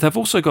that, they've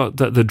also got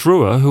the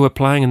Drua who are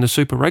playing in the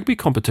Super Rugby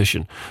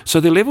competition. So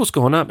their level's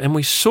gone up, and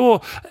we saw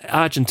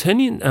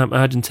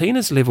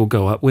Argentina's level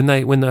go up when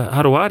the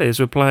Haruares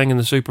were playing in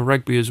the Super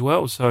Rugby as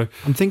well. So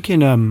I'm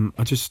thinking, I'm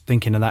just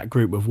thinking of that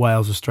group of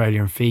Wales,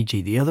 Australia, and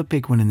Fiji. The other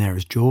big one in there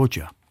is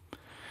Georgia.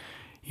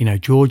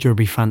 Georgia will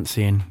be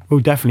we'll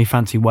definitely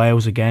fancy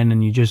Wales again,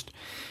 and you just.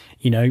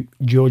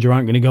 Georgia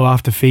aren't going to go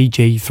after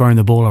Fiji throwing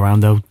the ball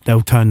around.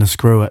 They'll turn the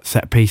screw at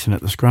set piece and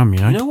at the scrum.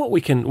 You know what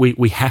we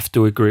have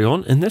to agree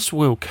on in this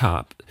World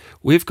Cup.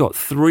 We've got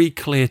three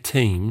clear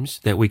teams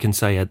that we can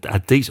say are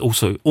decent,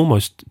 also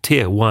almost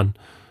tier one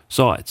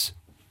sides.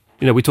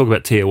 We talk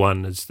about tier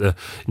one as the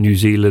New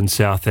Zealand,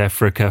 South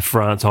Africa,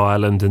 France,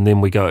 Ireland, and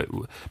then we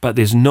go. But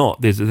there's not.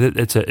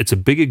 It's a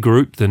bigger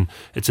group than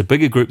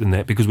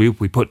that, because we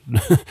put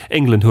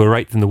England, who are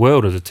 8th in the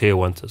world, as a tier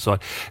one side.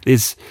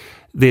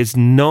 There's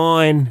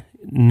nine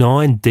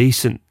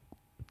decent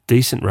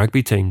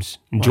rugby teams.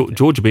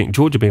 Georgia being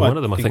one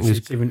of them. I think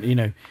there's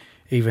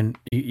even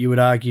you would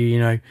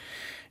argue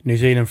New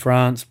Zealand,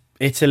 France,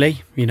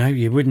 Italy.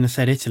 You wouldn't have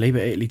said Italy,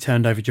 but Italy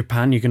turned over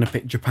Japan. You're going to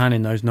pick Japan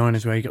in those nine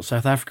as well. You got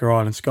South Africa,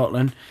 Ireland,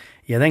 Scotland.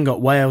 You then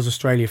got Wales,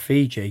 Australia,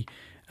 Fiji,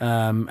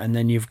 and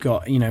then you've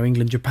got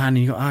England, Japan, and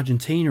you've got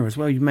Argentina as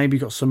well. You've maybe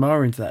got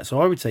Samoa into that.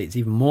 So I would say it's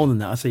even more than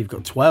that. I say you've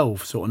got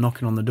 12 sort of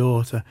knocking on the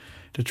door to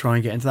try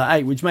and get into that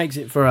 8, which makes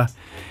it for a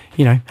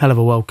hell of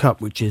a World Cup,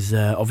 which is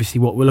obviously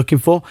what we're looking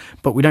for.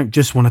 But we don't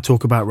just want to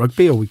talk about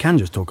rugby, or we can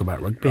just talk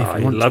about rugby if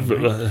we want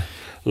to.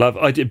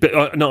 I did, but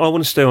I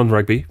want to stay on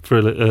rugby for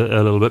a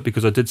little bit,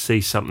 because I did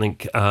see something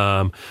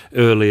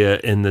earlier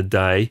in the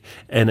day,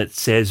 and it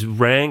says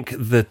rank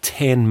the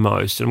 10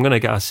 most. And I'm going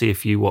to go see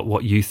if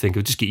what you think.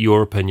 I'll just get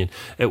your opinion.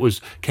 It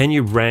was, can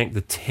you rank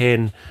the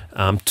 10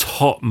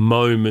 top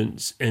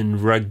moments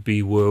in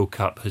Rugby World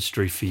Cup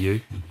history for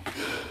you?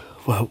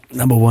 Well,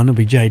 number one will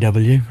be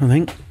JW, I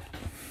think.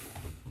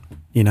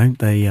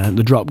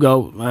 The drop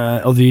goal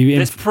of the...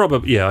 That's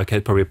probably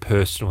a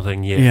personal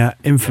thing, yeah. Yeah,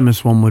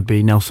 infamous one would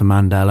be Nelson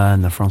Mandela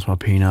and the Francois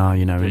Pienaar,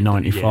 in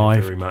 95.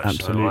 Yeah, very much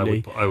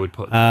absolutely. So I would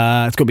put...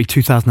 it's got to be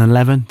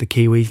 2011, the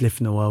Kiwis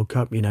lifting the World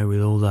Cup, with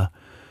all the...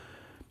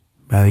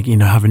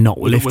 having not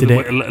lifted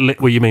it.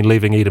 Well, you mean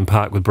leaving Eden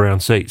Park with brown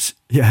seats?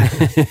 Yeah.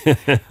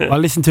 I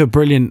listened to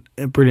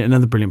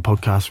another brilliant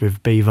podcast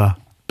with Beaver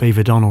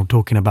Donald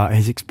talking about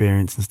his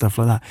experience and stuff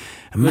like that.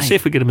 And Let's see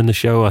if we get him in the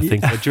show. I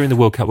think during the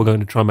World Cup we're going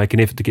to try and make an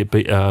effort to get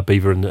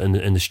Beaver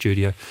in the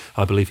studio.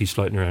 I believe he's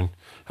floating around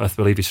I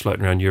believe he's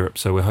floating around Europe.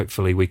 So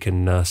hopefully we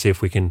can see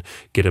if we can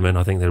get him in.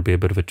 I think that'll be a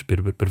bit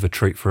of a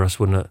treat for us,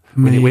 wouldn't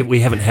it? We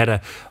haven't had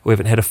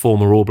a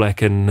former All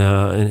Black in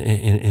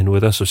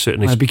with us, or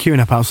certainly they'd be queuing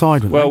up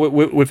outside. Well,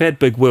 we've had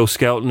big Will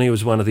Skelton. He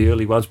was one of the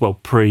early ones. Well,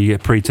 pre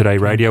Today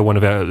Radio, one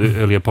of our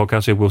earlier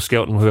podcasts. We had Will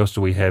Skelton. Who else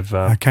do we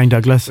have? Kane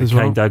Douglas as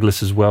well. Kane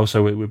Douglas as well.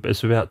 So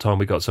it's about time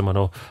we got someone.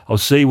 I'll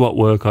see what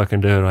work I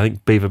can do. And I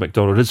think Beaver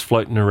McDonald is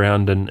floating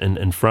around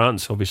in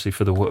France, obviously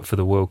for the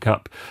World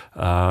Cup.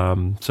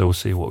 So we'll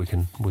see what we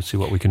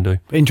can do.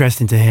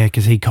 Interesting to hear,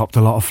 because he copped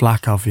a lot of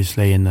flack,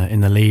 obviously, in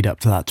the lead up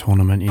to that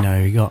tournament. You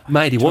know, he got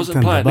he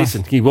wasn't playing.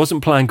 Listen, he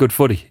wasn't playing good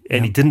footy,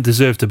 and he didn't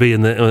deserve to be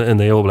in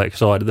the All Black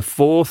side. The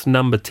fourth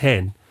number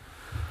 10.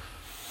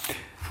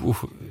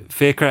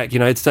 Fair crack,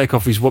 to take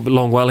off his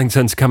long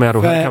Wellingtons, come out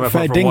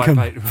fair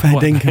dinkum.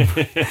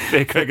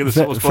 Fair crack of the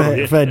sauce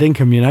bottle. Fair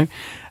dinkum,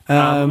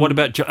 what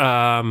about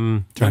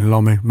John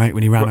Lomu, mate,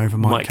 when he ran over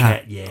Mike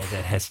Catt? Yeah,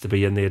 that has to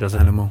be in there, doesn't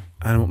it?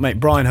 Animal, mate.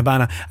 Brian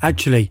Habana.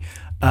 Actually,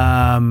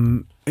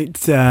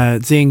 it's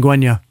Zian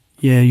Guenya,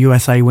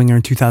 USA winger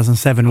in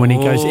 2007, when he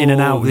goes in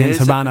and out against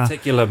Habana. A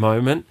particular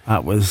moment.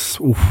 That was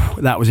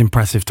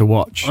impressive to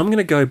watch. I'm going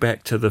to go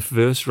back to the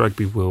first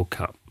Rugby World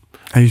Cup.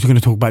 Are you going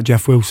to talk about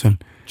Jeff Wilson?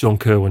 John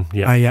Kerwin,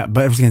 yeah. Yeah,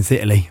 but it was against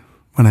Italy,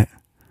 wasn't it?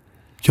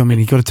 Do you know what I mean?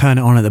 You've got to turn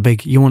it on at the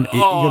big. You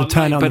got to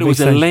turn it on. But it was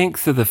the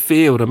length of the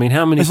field. I mean,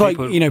 how many? It's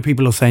people... like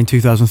people are saying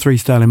 2003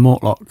 Sterling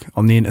Mortlock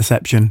on the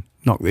interception,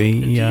 knocked the.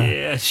 Yeah,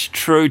 it's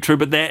true.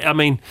 But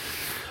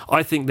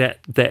I think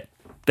that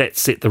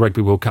set the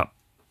Rugby World Cup.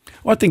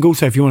 Well, I think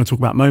also, if you want to talk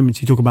about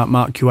moments, you talk about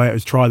Mark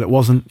Cueto's try that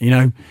wasn't,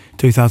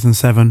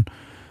 2007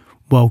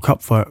 World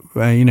Cup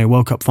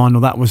World Cup final.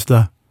 That was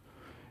the.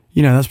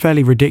 That's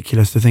fairly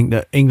ridiculous to think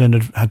that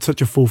England had such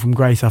a fall from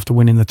grace after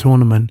winning the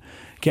tournament,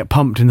 get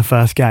pumped in the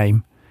first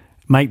game,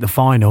 make the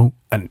final,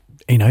 and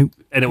And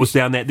it was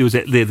down there. There was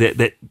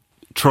that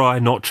try,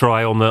 not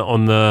try on the.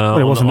 Well,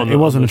 it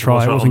wasn't a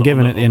try. It wasn't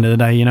given at the end of the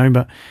day,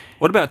 But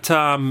what about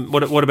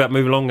what about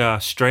moving along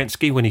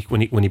Stransky when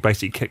he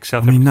basically kicked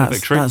South Africa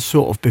victory? That's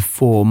sort of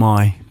before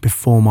my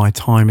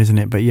time, isn't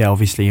it? But yeah,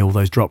 obviously all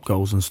those drop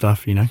goals and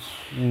stuff,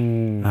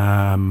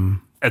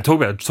 And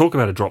talk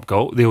about a drop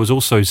goal. There was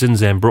also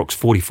Zinzan Brooks'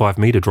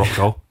 45-metre drop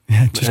goal.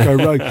 Yeah, just go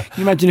rogue. Can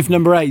you imagine if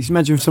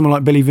imagine if someone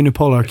like Billy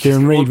Vunipola or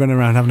Kieran Reid running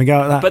around having a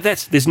go at that? But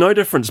there's no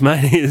difference,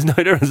 mate. There's no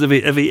difference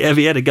if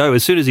he had a go.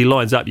 As soon as he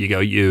lines up, you go,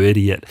 you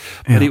idiot.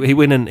 But he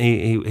went and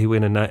he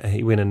went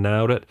and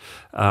nailed it.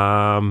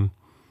 I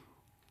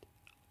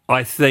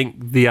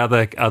think the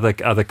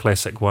other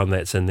classic one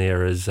that's in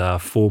there is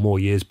 4 more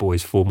years,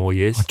 boys. 4 more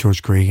years. Oh,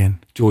 George Gregan.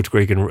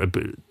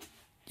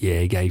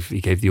 Yeah, he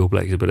gave the All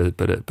Blacks a bit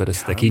of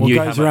stick. He what knew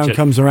goes around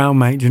comes around,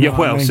 mate. Do you know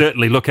what I mean?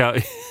 Certainly. Look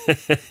out!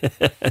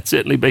 It's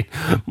certainly been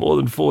more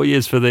than 4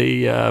 years for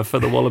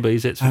the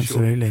Wallabies. That's for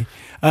absolutely.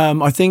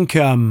 Sure. I think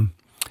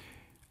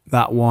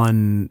that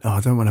one. Oh,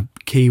 I don't want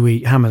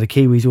to hammer the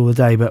Kiwis all the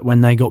day, but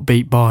when they got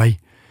beat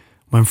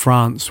when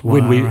France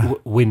were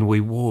when we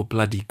wore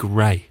bloody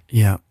grey.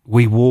 Yeah,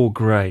 we wore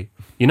grey.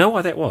 You know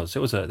why that was?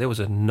 There was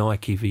a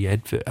Nike v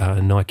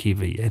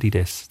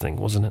Adidas thing,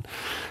 wasn't it?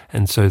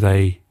 And so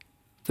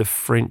the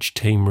French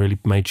team really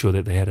made sure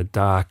that they had a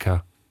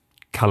darker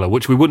colour,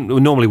 which we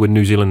normally when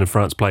New Zealand and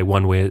France play,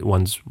 one's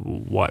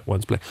white,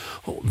 one's black.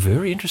 Oh,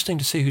 very interesting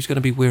to see who's going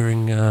to be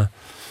wearing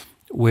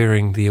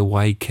the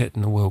away kit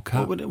in the World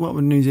Cup. What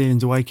would New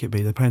Zealand's away kit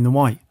be? They're playing the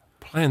white.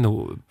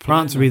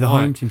 France would be the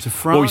home team. So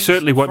France. Well, we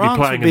certainly won't be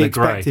playing in the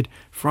grey.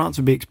 France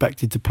would be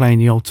expected to play in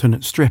the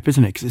alternate strip,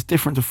 isn't it? Because it's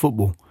different to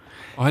football.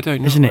 I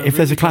don't know. Isn't it? If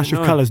there's a clash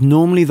of colours,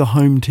 normally the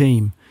home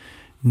team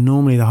would wear an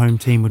alternate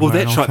jersey. Well,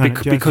 that's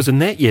right, because in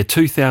that year,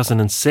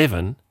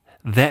 2007,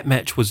 that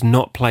match was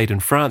not played in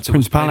France.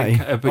 Principality.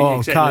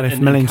 Cardiff,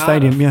 Millennium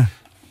Stadium, yeah.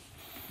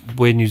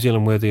 Where New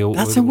Zealand were the...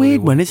 That's a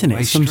weird one, isn't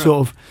it? Some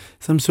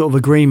sort of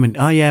agreement.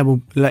 Oh, yeah,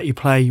 we'll let you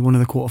play one of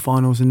the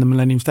quarterfinals in the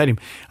Millennium Stadium.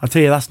 I'll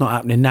tell you, that's not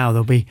happening now.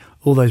 There'll be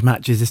all those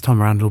matches this time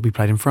around will be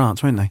played in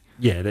France, won't they?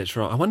 Yeah, that's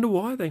right. I wonder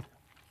why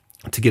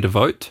to get a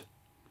vote.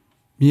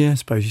 Yeah, I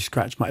suppose you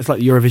scratch my... It's like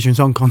the Eurovision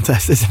Song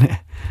Contest, isn't it?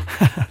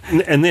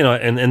 and then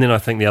I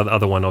think the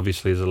other one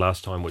obviously is the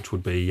last time, which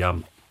would be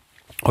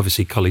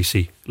obviously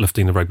Khaleesi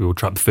lifting the Rugby World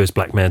Cup, the first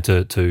black man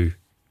to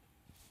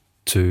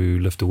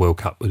lift the World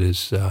Cup with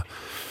his...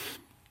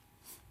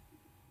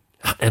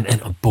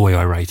 and boy,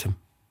 I rate him.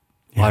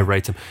 Yeah. I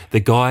rate him. The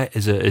guy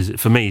is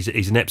for me.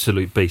 He's an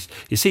absolute beast.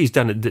 You see, he's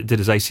did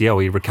his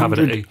ACL. He recovered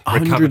it.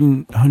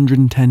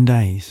 110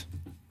 days.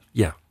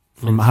 Yeah.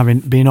 From having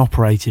been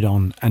operated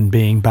on and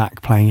being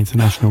back playing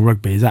international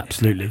rugby is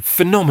absolutely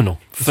phenomenal.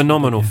 I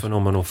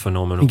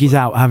think he's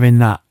out having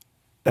that.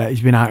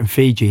 He's been out in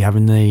Fiji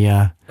having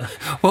the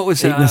what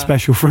was eating the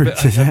special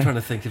fruits. I'm trying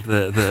to think of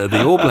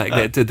the All Black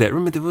that did that.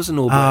 Remember, there was an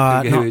All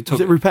Black who took...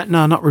 Was it Rupeni?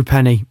 No, not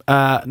Rupeni.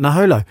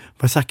 Naholo.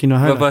 Vaisaki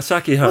Naholo.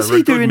 What's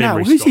he doing now?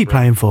 Who's he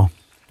playing for?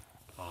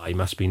 Oh, he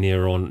must be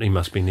near on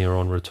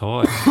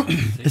retired.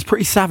 It's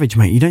pretty savage,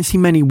 mate. You don't see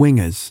many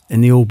wingers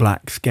in the All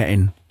Blacks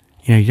getting...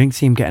 you don't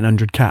see him getting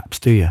 100 caps,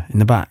 do you, in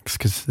the backs?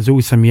 Because there's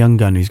always some young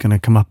gun who's going to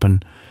come up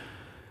and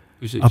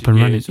up and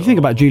running. You think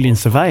about Julian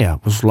Surveyor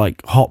was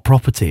like hot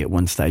property at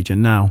one stage,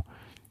 and now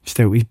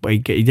still he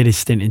did his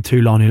stint in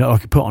Toulon. He looked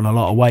like he put on a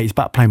lot of weight. He's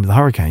back playing with the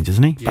Hurricanes,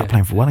 isn't he? He's back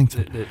playing for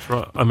Wellington. That's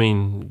right. I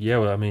mean,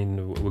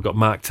 we've got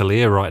Mark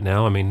Thaler right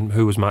now. I mean,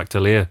 who was Mark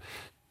Thaler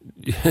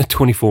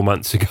 24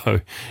 months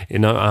ago? You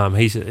know,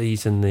 he's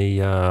in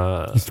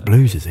the he's the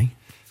Blues, is he?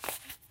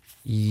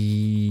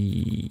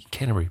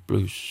 Canterbury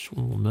Blues.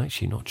 I'm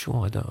actually not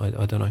sure. I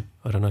don't know.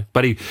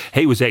 But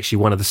he was actually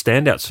one of the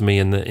standouts for me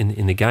in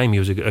the game. He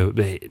was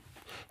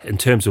in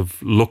terms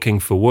of looking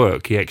for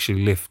work. He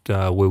actually left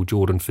Will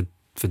Jordan for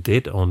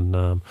dead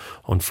on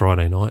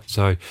Friday night.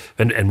 So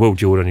and Will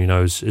Jordan, you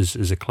know,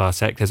 is a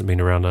class act. Hasn't been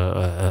around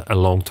a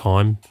long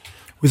time.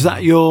 Was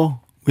that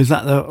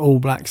the All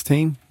Blacks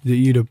team that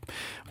you'd have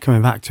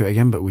coming back to it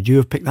again? But would you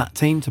have picked that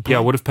team to play? Yeah,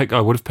 I would have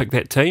picked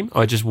that team.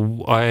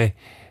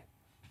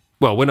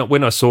 Well,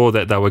 when I saw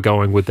that they were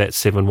going with that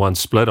 7-1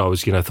 split, I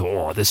was, thought,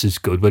 oh, this is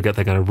good. They're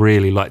going to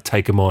really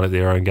take them on at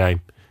their own game.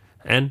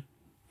 And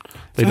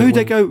so who did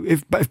they go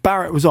if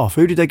Barrett was off?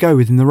 Who did they go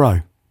with in the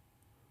row?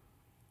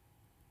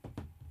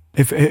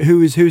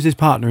 Who's his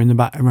partner in the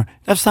back?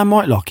 That's Sam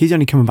Whitelock. He's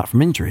only coming back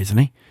from injury, isn't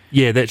he?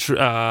 Yeah, that's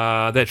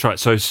right.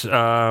 So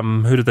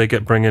who did they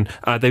bring in?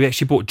 They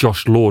actually brought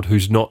Josh Lord,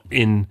 who's not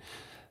in.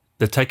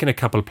 They've taken a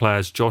couple of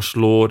players, Josh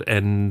Lord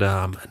and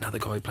another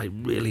guy who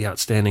played really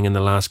outstanding in the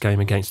last game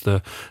against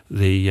the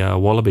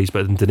Wallabies,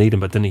 but in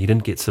Dunedin, he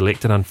didn't get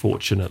selected,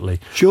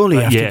 unfortunately. Surely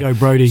you have to go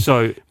Brodie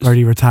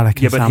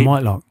Retallick and Sam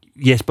Whitelock.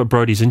 Yes, but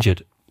Brodie's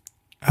injured.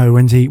 Oh,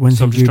 when's he I'm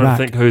just due trying back?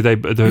 to think who they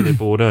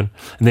brought in,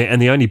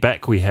 and the only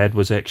back we had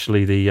was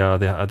actually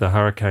the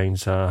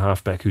Hurricanes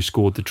halfback who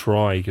scored the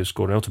try. He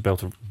scored an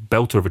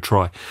belter of a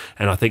try,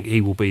 and I think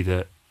he'll be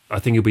the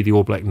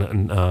All Black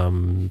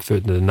for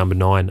the number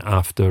 9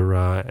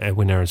 after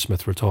when Aaron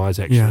Smith retires.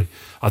 Actually,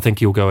 I think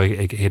he'll go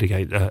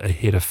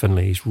ahead of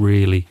Finlay. He's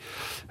really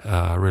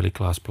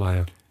class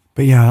player.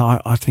 But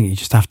I think you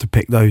just have to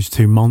pick those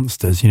two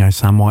monsters.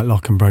 Sam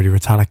Whitelock and Brodie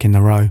Retallick in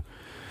the row.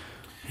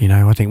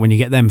 I think when you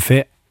get them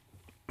fit,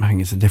 I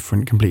think it's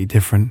completely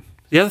different.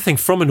 The other thing,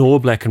 from an All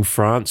Black and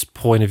France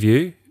point of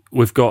view,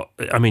 we've got.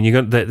 I mean, you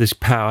got this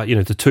power.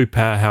 The two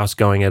powerhouse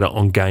going at it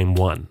on game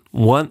one.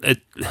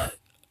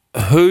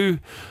 Who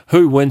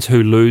wins,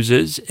 who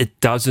loses,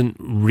 it doesn't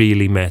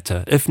really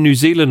matter. If New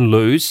Zealand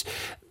lose,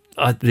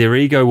 their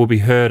ego will be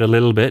hurt a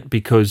little bit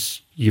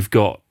because you've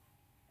got,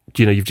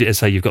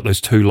 you've got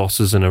those 2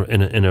 losses in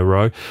a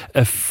row.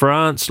 If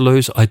France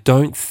lose, I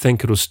don't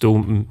think it'll still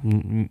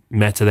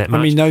matter that much.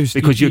 I mean,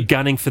 because you're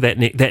gunning for that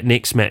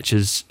next match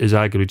is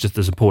arguably just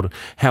as important.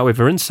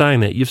 However, in saying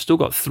that, you've still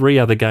got 3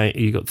 other games.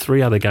 You've got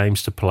 3 other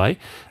games to play.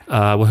 Who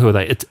are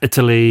they?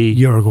 Italy,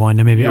 Uruguay,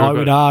 Namibia. I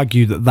would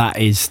argue that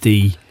is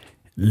the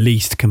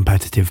least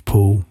competitive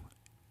pool,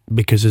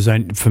 because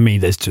for me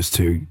there's just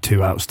two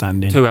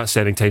outstanding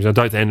teams. I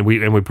don't, and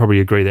we probably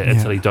agree that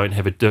Italy don't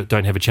have a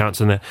chance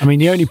in that. I mean,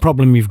 the only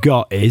problem you've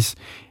got is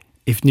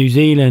if New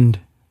Zealand,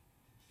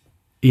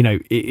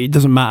 it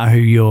doesn't matter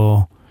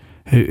where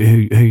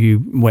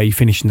you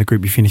finish in the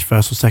group. You finish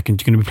first or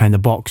second, you're going to be playing the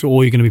box,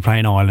 or you're going to be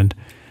playing Ireland.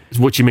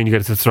 What you mean? You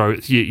got to throw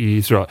it.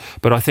 You throw it.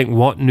 But I think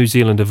what New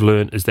Zealand have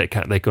learned is that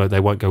they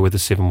won't go with a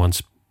 7-1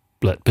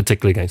 split,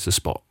 particularly against the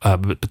spot,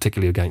 but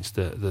particularly against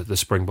the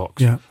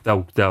Springboks. Yeah,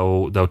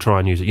 they'll try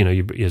and use it.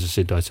 As I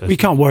said, we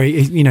can't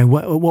worry. At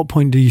what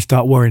point do you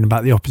start worrying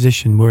about the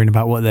opposition, worrying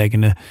about what they're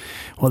gonna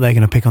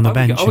pick on the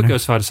bench? I would go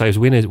as far to say,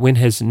 when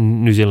has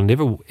New Zealand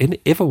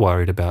ever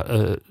worried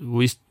about?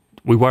 We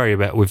worry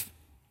about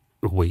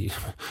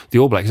the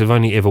All Blacks have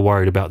only ever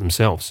worried about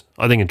themselves.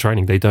 I think in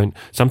training they don't.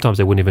 Sometimes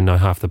they wouldn't even know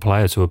half the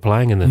players who are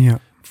playing in the. Yeah.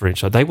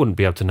 French, they wouldn't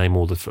be able to name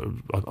all the.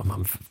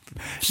 I'm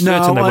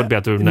certain they wouldn't be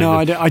able to name. No,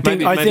 I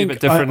think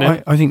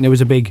there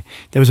was a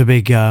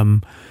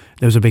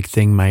big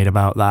thing made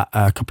about that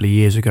a couple of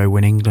years ago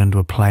when England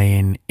were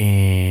playing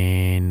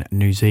in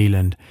New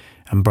Zealand,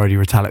 and Brodie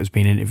Retallick was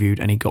being interviewed,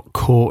 and he got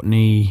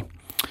Courtney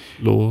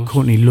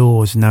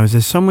Laws. Now,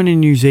 there's someone in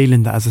New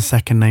Zealand that has a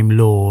second name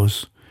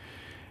Laws,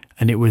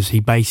 and he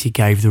basically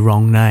gave the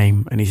wrong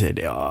name, and he said,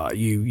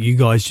 "You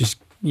guys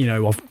just."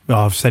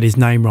 I've said his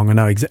name wrong. I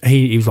know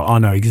he was like, I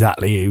know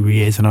exactly who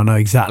he is, and I know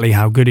exactly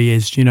how good he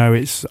is.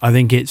 Anybody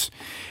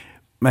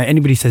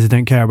says they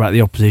don't care about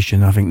the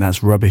opposition, I think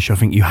that's rubbish. I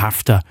think you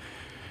have to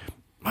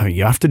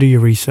do your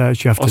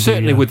research. You have to.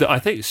 Certainly with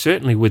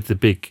the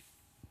big.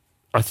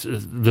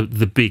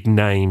 The big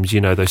names,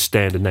 those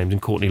standard names,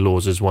 and Courtney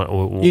Laws is one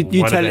of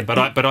them.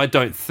 But I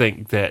don't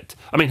think that.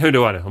 I mean, who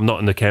do I know? I'm not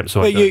in the camp,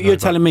 so. But you're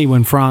telling me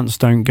when France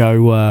don't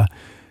go,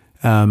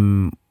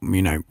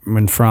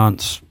 when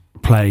France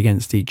play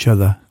against each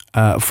other,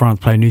 France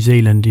play New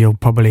Zealand, you'll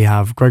probably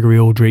have Gregory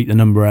Aldrich, the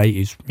number 8,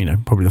 who's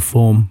probably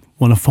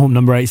one of form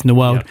number 8s in the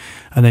world,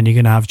 and then you're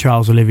going to have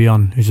Charles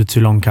Olivion, who's a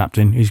Toulon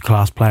captain, who's a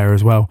class player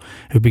as well,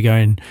 he'll be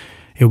going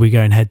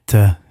head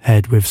to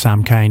head with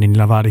Sam Cane and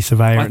Lavadi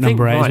Surveyor at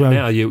number 8 as well.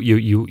 Now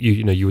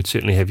you would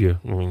certainly have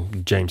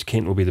James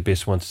Kent will be the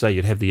best one to say.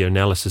 You'd have the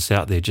analysis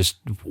out there, just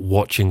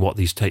watching what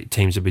these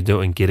teams have been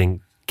doing,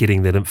 getting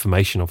that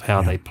information of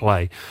how they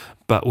play.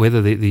 but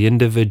whether the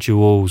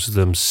individuals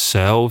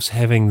themselves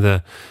having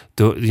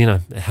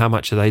how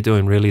much are they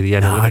doing really? The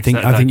analytics.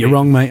 I think you're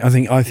wrong, mate. I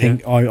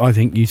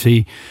think you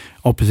see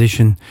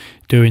opposition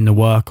doing the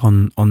work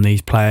on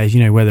these players.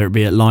 Whether it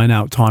be at line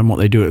out time, what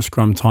they do at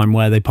scrum time,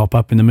 where they pop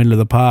up in the middle of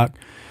the park,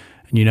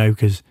 and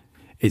because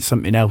it's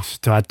something else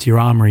to add to your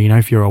armoury.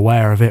 If you're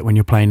aware of it when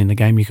you're playing in the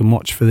game, you can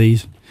watch for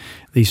these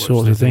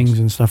sorts of things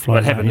and stuff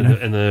like that. What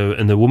happened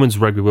in the Women's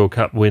Rugby World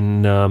Cup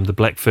when the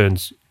Black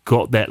Ferns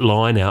got that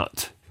line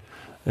out,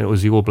 and it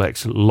was the All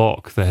Blacks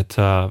lock that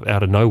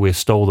out of nowhere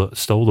stole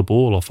the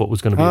ball off what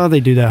was going to be. Oh, they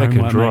do their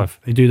homework. Drive.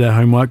 They do their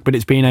homework, but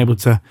it's being able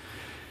to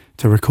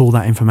recall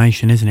that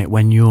information, isn't it?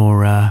 When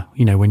you're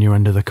when you're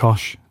under the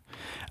cosh.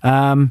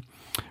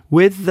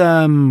 With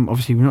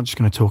obviously, we're not just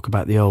going to talk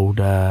about the old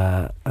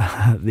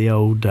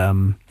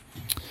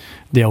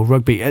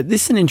rugby.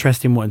 This is an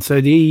interesting one.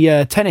 So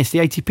the tennis, the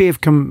ATP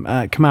have come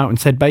out and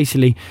said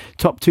basically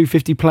top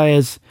 250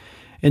 players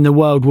in the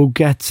world will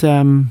get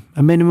a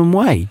minimum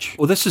wage.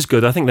 Well, this is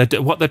good. I think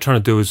what they're trying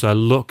to do is they're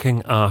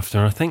looking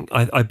after.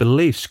 I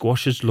believe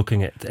squash is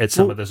looking at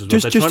some of this as well.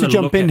 Just to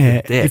jump in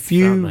here,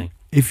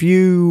 if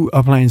you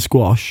are playing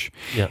squash,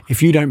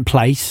 if you don't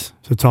place,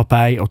 so top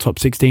 8 or top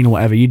 16 or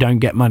whatever, you don't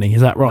get money.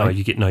 Is that right?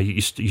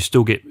 You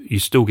still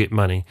get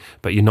money,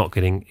 but you're not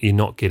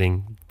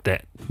getting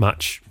that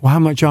much. Well, how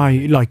much are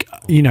you?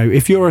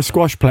 If you're a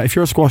squash player, if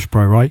you're a squash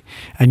pro, right,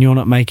 and you're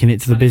not making it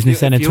to the business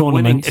centre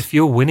tournament, if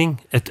you're winning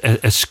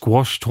a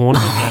squash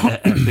tournament,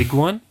 a big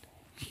one,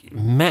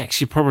 max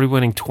you're probably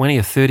winning 20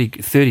 or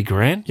 30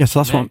 grand. Yes,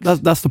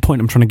 that's the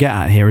point I'm trying to get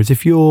at here. Is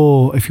if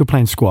you're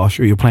playing squash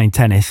or you're playing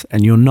tennis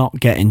and you're not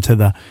getting to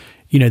the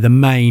the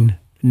main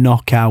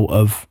knockout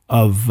of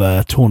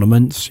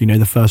tournaments,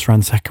 the first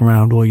round, second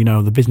round, or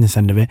the business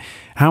end of it,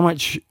 how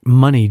much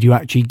money do you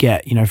actually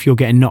get? If you're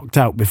getting knocked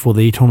out before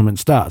the tournament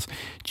starts,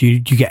 do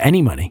you get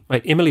any money?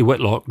 Mate, Emily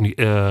Whitlock,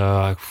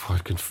 I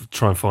can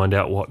try and find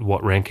out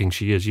what ranking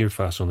she is. You're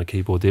fast on the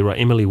keyboard there, right?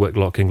 Emily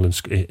Whitlock, England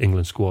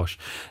squash.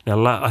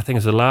 Now, I think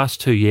it's the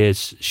last 2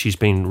 years she's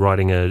been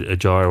writing a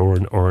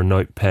diary or a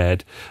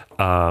notepad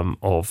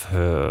of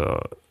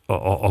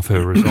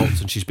her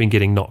results, and she's been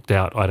getting knocked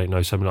out, I don't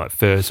know, something like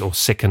first or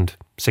second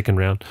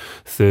round,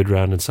 third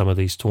round in some of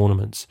these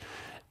tournaments,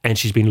 and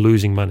she's been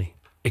losing money.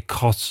 It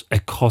costs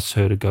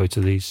her to go to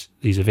these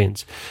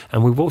events.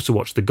 And we've also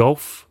watched the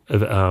golf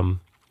of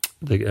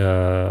what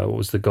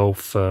was the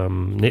golf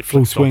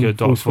Netflix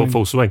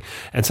Full Swing,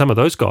 and some of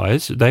those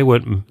guys they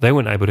weren't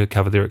able to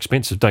cover their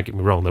expenses. Don't get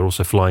me wrong, they're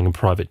also flying in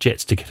private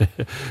jets to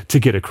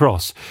get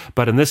across.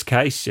 But in this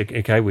case,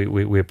 okay,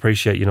 we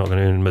appreciate you're not going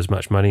to earn as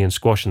much money in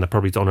squash, and they're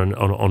probably on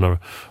a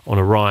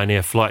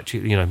Ryanair flight,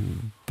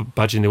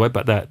 budging their way,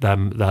 but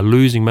they're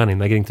losing money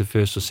and they're getting to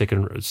first or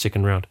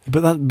second round.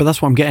 But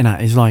that's what I'm getting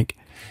at is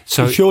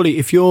so surely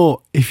if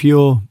you're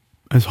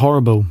as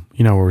horrible,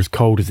 or as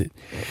cold as it.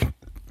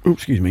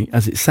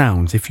 As it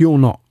sounds, if you're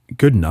not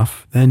good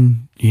enough,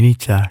 then you need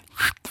to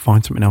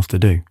find something else to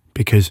do.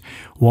 Because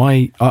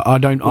why? I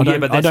don't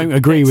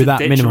agree with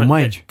that minimum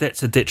wage.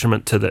 That's a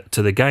detriment to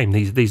the game.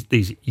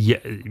 These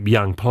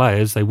young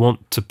players, they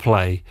want to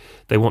play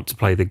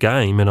the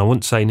game, and I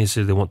wouldn't say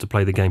necessarily they want to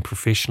play the game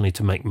professionally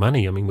to make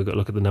money. I mean, we've got to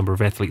look at the number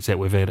of athletes that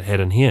we've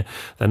had in here.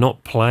 They're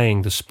not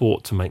playing the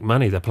sport to make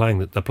money. They're playing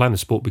the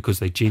sport because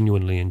they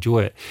genuinely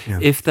enjoy it. Yeah.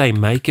 If they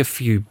make a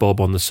few bob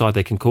on the side,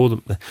 they can call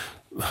them.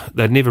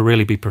 They'd never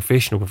really be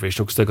professional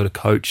because they've got to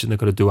coach and they've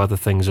got to do other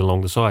things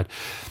along the side.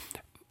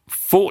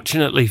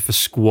 Fortunately for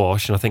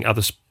squash, and I think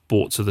other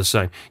sports are the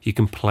same, you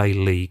can play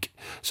league.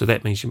 So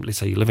that means, let's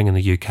say you're living in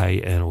the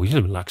UK or you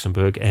live in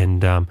Luxembourg,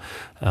 and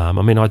I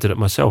mean, I did it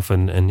myself,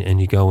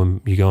 and you go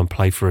and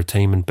play for a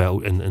team in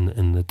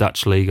the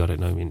Dutch league. I don't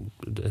know,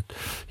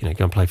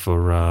 go and play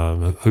for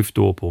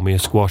Hoofddorp or Mere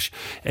Squash,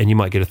 and you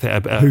might get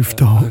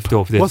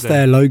Hoofddorp. What's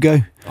their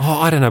logo?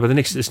 Oh, I don't know, but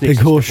it's next big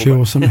horseshoe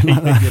or something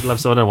like that. You'd love.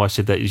 So I don't know why I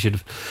said that. You should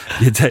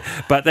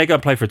have. But they go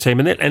and play for a team,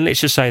 and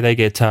let's just say they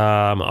get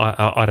I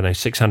don't know,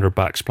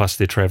 $600 plus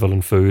their travel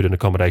and food and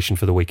accommodation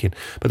for the weekend.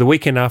 But the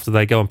weekend after,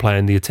 they go and play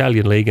in the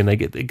Italian league, and they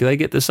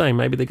get the same.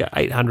 Maybe they get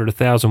 800,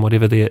 1,000,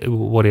 whatever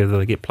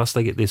they get. Plus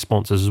they get their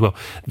sponsors as well.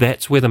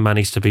 That's where the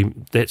money's to be.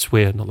 That's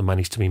where not the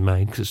money's to be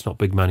made, because it's not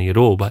big money at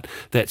all. But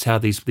that's how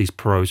these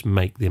pros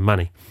make their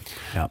money.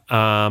 Yeah.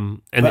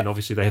 Then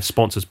obviously they have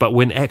sponsors. But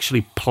when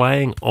actually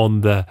playing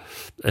on the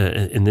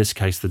in this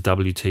case the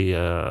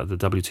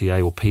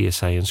WTA or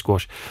PSA in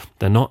squash,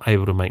 they're not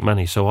able to make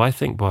money. So I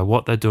think by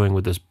what they're doing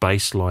with this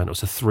baseline, it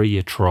was a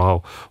 3-year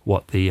trial,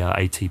 what the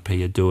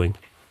ATP are doing,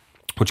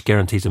 which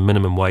guarantees a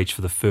minimum wage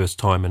for the first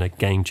time in a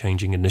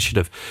game-changing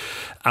initiative.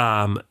 They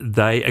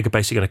are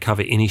basically going to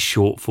cover any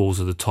shortfalls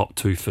of the top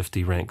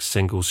 250 ranked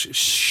singles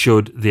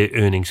should their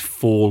earnings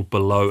fall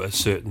below a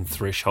certain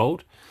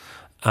threshold.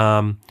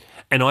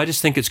 And I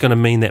just think it's going to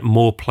mean that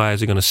more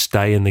players are going to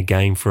stay in the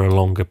game for a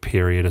longer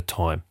period of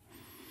time.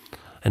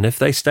 And if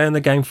they stay in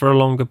the game for a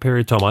longer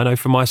period of time, I know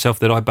for myself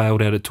that I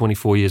bailed out at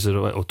 24 years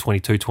old, or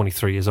 22,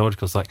 23 years old,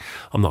 because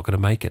I'm not going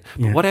to make it.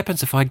 Yeah. But what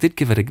happens if I did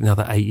give it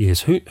another 8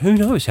 years? Who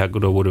knows how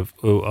good I would have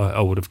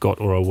got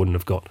or I wouldn't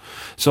have got.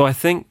 So I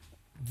think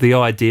the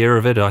idea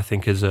of it, I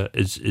think, is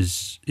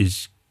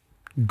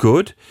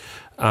good.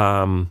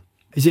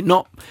 Is it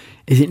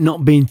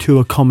not being too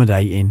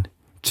accommodating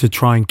to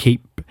try and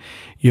keep?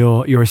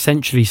 You're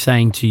essentially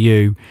saying to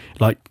you,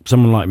 like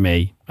someone like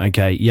me,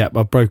 okay, yep,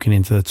 I've broken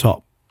into the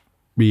top,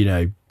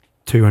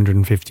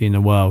 250 in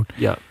the world,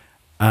 Yeah.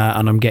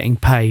 And I'm getting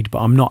paid, but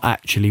I'm not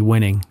actually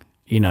winning.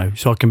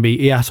 So I can be,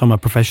 yes, I'm a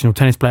professional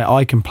tennis player.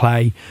 I can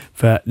play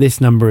for this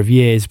number of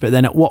years, but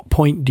then at what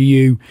point do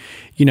you,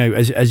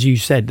 as you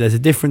said, there's a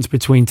difference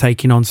between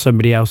taking on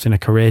somebody else in a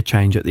career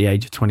change at the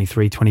age of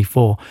 23,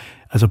 24,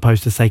 as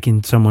opposed to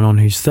taking someone on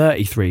who's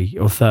 33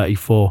 or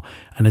 34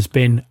 and has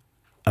been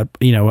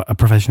a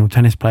professional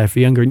tennis player for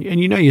younger. And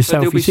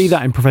yourself, you see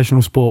that in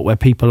professional sport where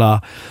people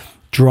are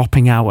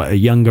dropping out at a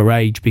younger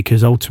age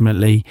because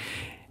ultimately,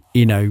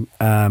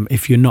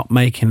 if you're not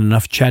making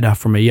enough cheddar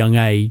from a young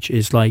age,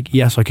 it's like,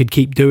 yes, I could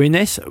keep doing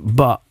this,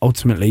 but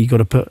ultimately you got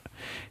to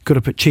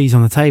put cheese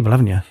on the table,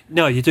 haven't you?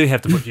 No, you do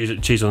have to put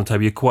cheese on the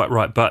table. You're quite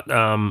right, but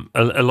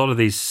a lot of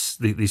these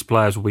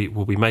players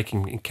will be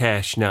making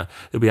cash. Now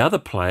there'll be other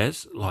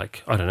players,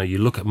 like, I don't know. You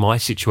look at my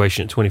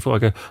situation at 24. I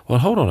go, well,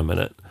 hold on a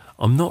minute.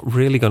 I'm not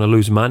really going to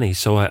lose money,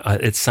 so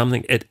it's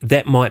something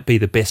that might be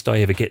the best I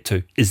ever get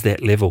to, is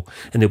that level.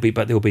 And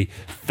there'll be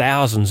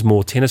thousands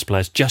more tennis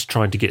players just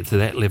trying to get to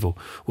that level,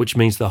 which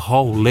means the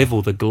whole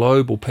level, the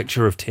global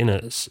picture of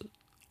tennis,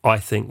 I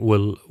think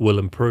will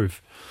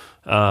improve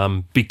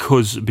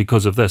because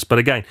of this. But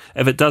again,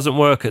 if it doesn't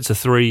work, it's a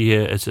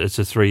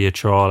 3-year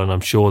trial, and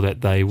I'm sure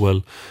that they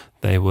will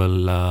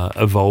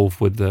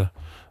evolve with the.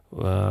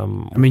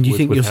 Do you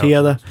think you'll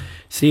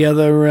see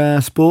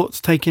other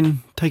sports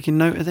taking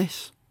note of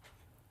this?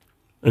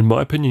 In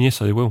my opinion, yes,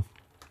 they will.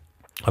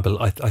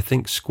 I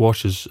think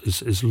squash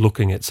is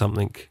looking at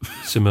something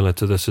similar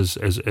to this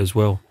as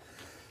well.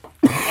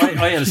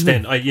 I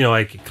understand.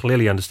 I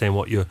clearly understand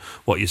what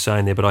you're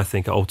saying there, but I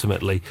think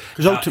ultimately,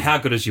 how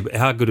good is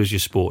your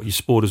sport? Your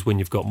sport is when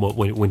you've got more,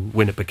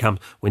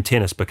 when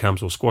tennis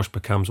becomes, or squash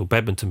becomes, or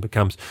badminton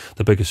becomes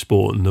the biggest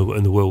sport in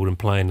the world in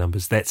playing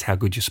numbers. That's how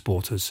good your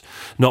sport is.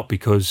 Not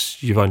because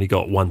you've only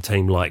got one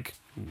team like,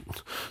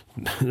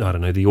 I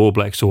don't know, the All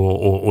Blacks,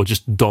 or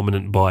just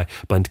dominant but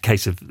in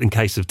case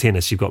of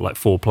tennis, you've got like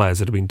 4 players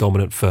that have been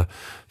dominant for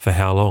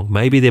how long?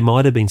 Maybe there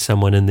might have been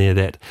someone in there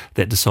that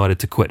decided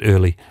to quit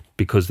early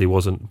because there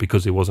wasn't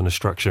a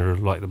structure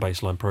like the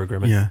baseline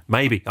programming. Yeah.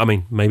 Maybe.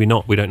 Maybe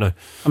not. We don't know.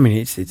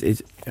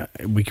 It's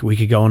we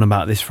could go on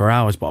about this for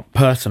hours, but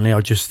personally,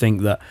 I just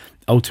think that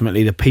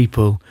ultimately the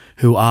people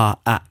who are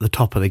at the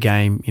top of the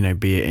game,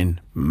 be it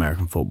in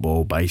American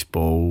football,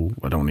 baseball,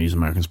 I don't want to use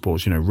American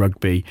sports,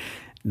 rugby,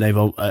 they've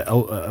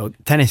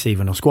tennis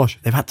even, or squash,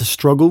 they've had to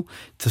struggle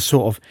to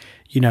sort of,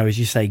 as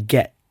you say,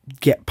 get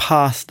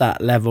past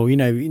that level.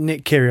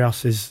 Nick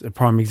Kyrgios is a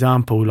prime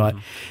example. Like,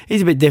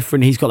 he's a bit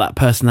different. He's got that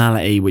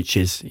personality, which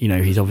is,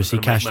 he's obviously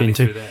cashed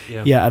into.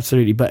 That, yeah,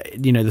 absolutely. But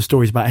the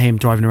stories about him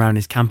driving around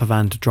his camper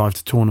van to drive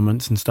to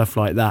tournaments and stuff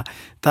like that,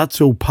 that's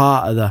all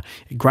part of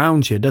it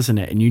grounds you, doesn't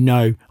it? And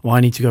I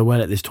need to go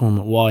well at this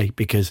tournament. Why?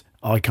 Because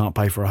I can't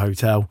pay for a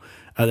hotel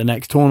at the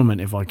next tournament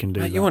if I can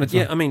do that. You want to,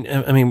 yeah. I mean,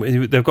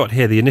 they've got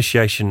here the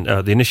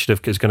initiative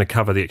is going to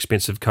cover the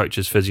expensive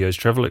coaches, physios,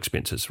 travel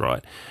expenses,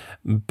 right?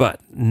 But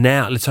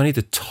now it's only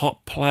the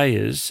top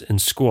players in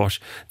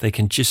squash. They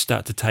can just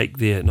start to take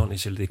their, not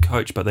necessarily their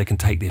coach, but they can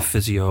take their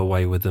physio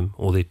away with them,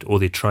 or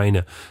their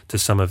trainer to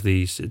some of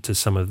these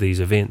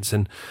events.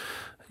 And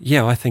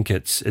yeah, I think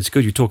it's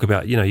good. You talk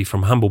about, you're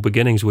from humble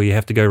beginnings where you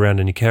have to go around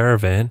in your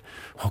caravan.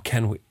 Well,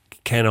 can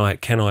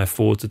I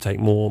afford to take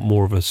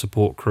more of a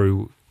support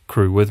crew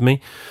with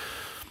me?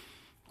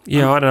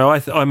 Yeah, I don't know.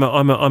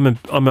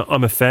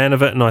 I'm a fan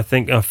of it, and I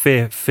think a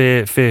fair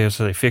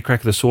crack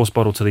of the sauce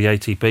bottle to the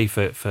ATP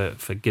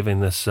for giving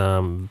this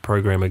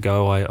program a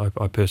go.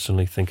 I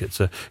personally think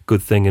it's a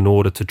good thing in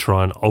order to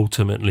try and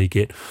ultimately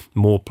get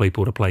more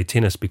people to play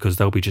tennis, because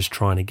they'll be just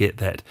trying to get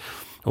that.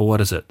 Or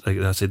what is it? Like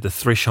I said, the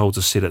thresholds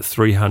are set at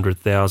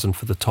 300,000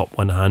 for the top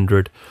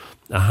 100,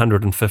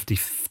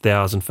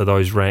 150,000 for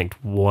those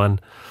ranked 101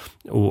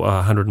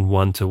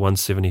 to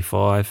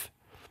 175.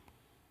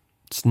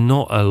 It's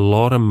not a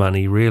lot of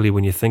money, really,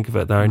 when you think of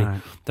it. They're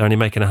only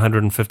making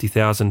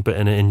 150,000, but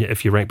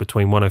if you rank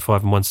between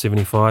 105 and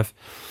 175,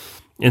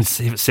 and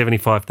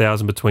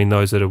 75,000 between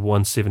those that are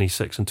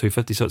 176 and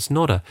 250. So it's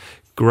not a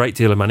great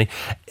deal of money.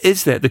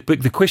 Is that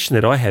the question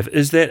that I have?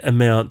 Is that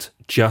amount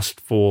just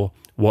for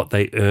what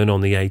they earn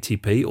on the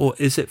ATP, or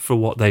is it for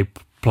what they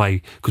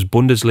play? Because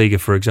Bundesliga,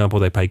 for example,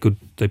 they pay good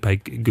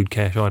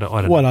cash. I don't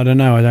know. Well, I don't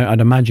know.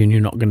 I'd imagine you're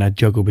not going to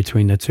juggle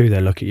between the two.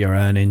 They'll look at your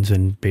earnings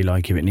and be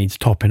like, if it needs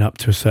topping up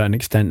to a certain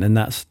extent, then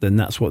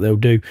that's what they'll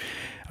do.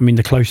 I mean,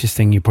 the closest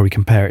thing you probably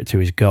compare it to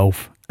is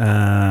golf.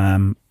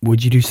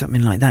 Would you do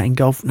something like that in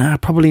golf? No,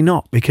 probably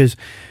not, because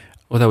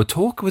Well, they were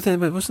talking with them.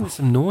 Wasn't there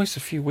some noise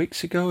a few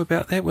weeks ago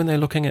about that when they're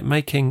looking at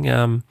making,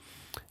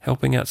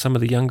 helping out some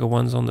of the younger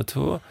ones on the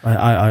tour?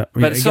 I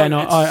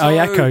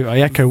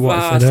echo what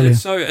I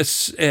said earlier.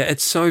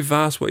 It's so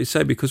vast what you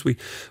say, because we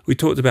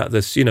talked about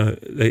this.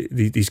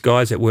 These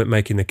guys that weren't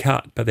making the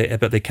cut, but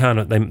they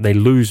can't. They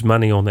lose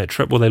money on that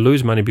trip. Well, they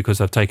lose money because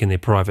they've taken their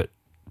private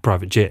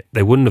jet.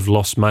 They wouldn't have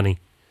lost money.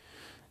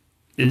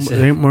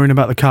 They ain't worrying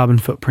about the carbon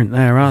footprint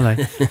there, are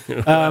they?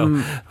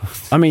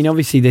 I mean,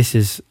 obviously, this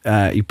is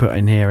you put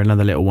in here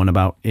another little one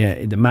about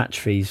the match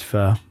fees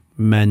for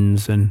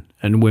men's and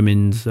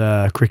women's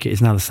cricket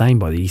is now the same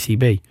by the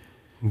ECB.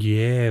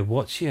 Yeah,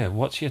 what's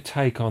your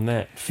take on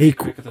that?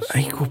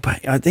 Equal pay.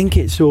 I think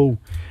it's all.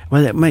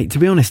 Well, mate, to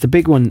be honest, the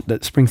big one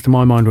that springs to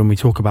my mind when we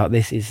talk about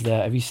this is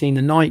have you seen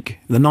the Nike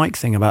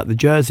thing about the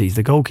jerseys,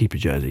 the goalkeeper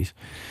jerseys?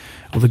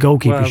 Or the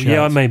goalkeeper shirts.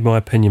 Yeah, I made my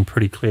opinion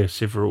pretty clear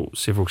several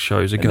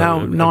shows ago.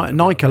 Now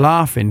Nike are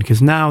laughing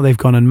because now they've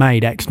gone and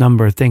made X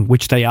number of things,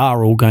 which they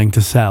are all going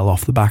to sell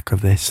off the back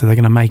of this. So they're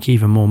going to make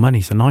even more money.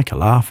 So Nike are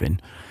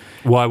laughing.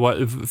 Why? What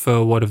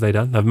have they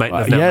done? They've made.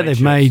 They've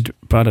made.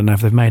 But I don't know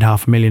if they've made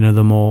 500,000 of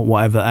them or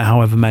whatever,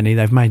 however many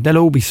they've made. They'll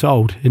all be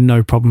sold in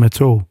no problem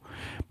at all.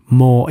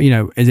 More,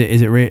 is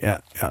it really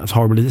as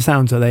horrible as it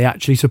sounds? Are they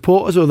actually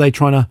supporters, or are they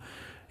trying to,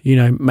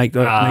 make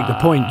the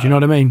point? Do you know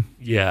what I mean?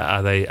 Yeah.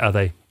 Are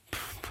they?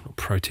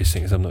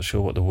 Protesting, I'm not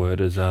sure what the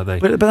word is. Are they?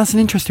 But that's an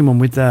interesting one.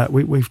 With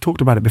we've talked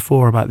about it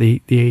before about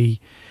the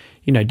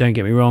don't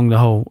get me wrong, the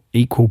whole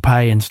equal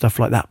pay and stuff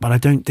like that. But I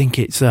don't think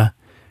I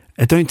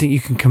don't think you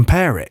can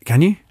compare it.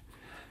 Can you?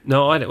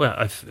 No,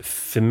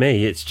 for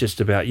me, it's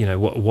just about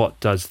what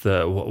does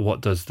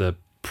the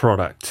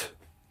product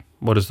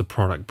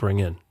bring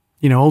in?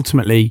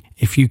 Ultimately,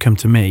 if you come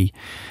to me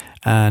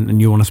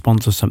and you want to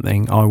sponsor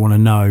something, I want to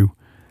know,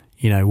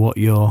 what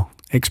your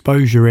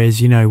exposure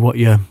is. What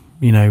your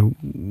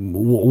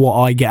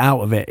what I get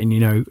out of it, and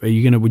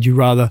would you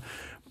rather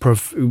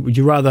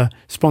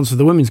sponsor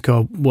the Women's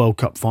World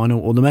Cup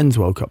final or the Men's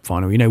World Cup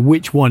final?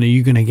 Which one are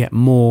you going to get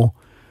more?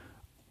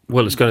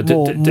 Well, it's going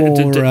to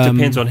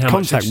depends on how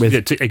contact much.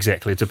 with.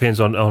 Exactly, it depends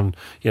on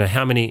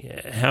how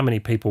many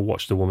people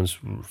watch the Women's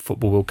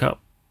Football World Cup,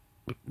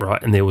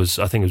 right? And there was,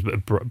 I think it was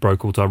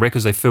broke all time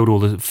records. They filled all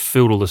the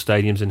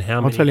stadiums, and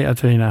how many? I'll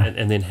tell you now.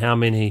 And then how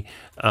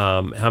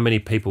many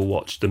people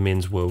watched the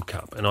Men's World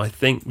Cup? And I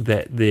think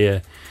that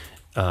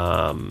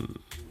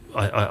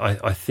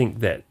I think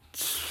that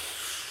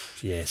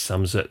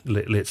sums it.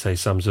 Let's say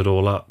sums it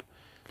all up.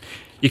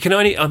 You can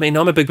only. I mean,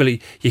 I'm a big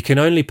believer. You can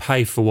only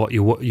pay for what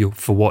you're worth.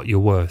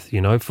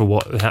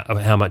 For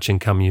how much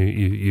income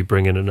you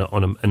bring in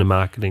a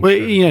marketing. Well,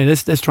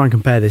 let's try and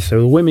compare this. So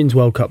the Women's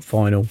World Cup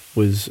final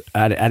was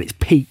at its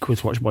peak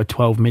was watched by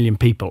 12 million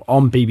people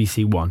on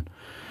BBC One,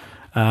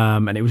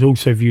 and it was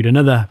also viewed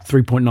another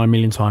 3.9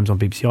 million times on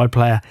BBC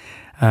iPlayer,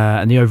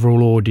 and the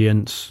overall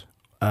audience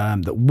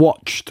that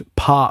watched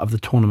part of the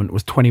tournament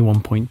was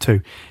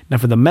 21.2. Now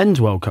for the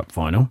Men's World Cup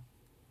final.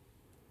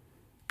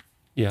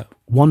 Yeah,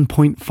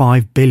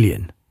 1.5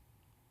 billion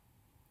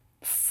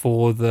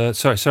for the.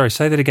 Sorry.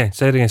 Say that again.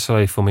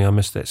 Sorry for me. I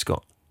missed that,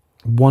 Scott.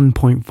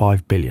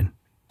 1.5 billion.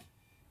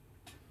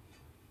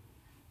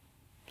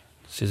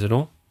 Says it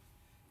all.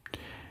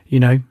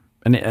 And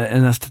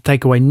that's to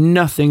take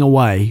nothing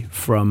away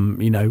from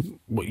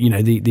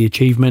the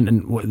achievement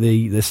and what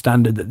the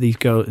standard that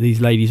these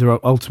ladies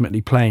are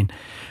ultimately playing.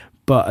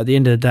 But at the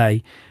end of the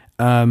day.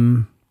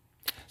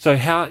 So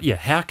how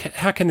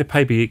can the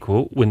pay be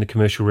equal when the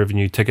commercial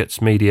revenue,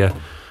 tickets, media,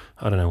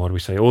 I don't know, what do we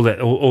say, all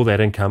that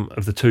income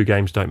of the two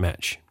games don't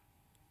match?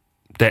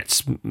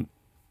 That's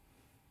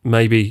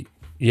maybe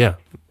I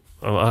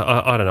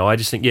don't know. I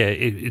just think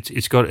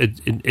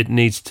it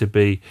needs to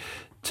be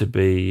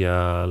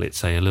let's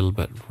say a little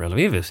bit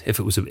relevant if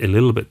it was a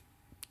little bit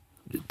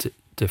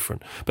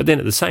different. But then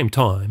at the same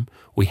time,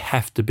 we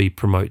have to be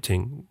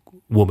promoting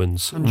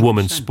women's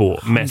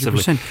sport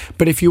massively. 100%.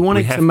 But if you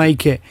wanted to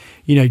make it,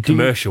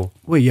 commercial.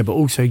 But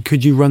also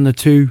could you run the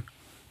two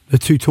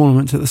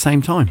tournaments at the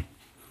same time?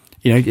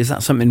 Is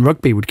that something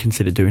rugby would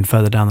consider doing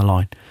further down the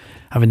line,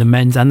 having the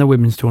men's and the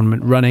women's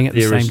tournament running at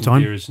the same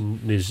time?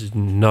 There's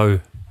no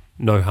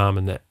harm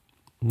in that.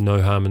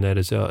 No harm in that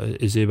is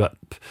there, but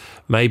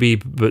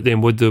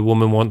then would the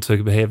woman want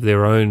to have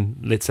their own,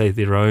 let's say,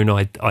 their own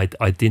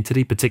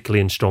identity,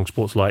 particularly in strong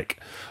sports like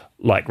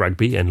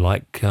rugby and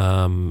like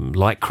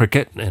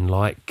cricket and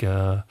I'm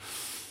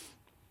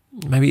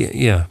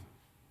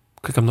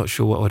not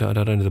sure what I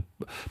don't know.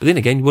 But then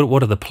again,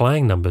 what are the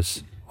playing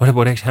numbers?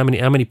 What actually,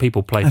 how many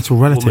people play? That's all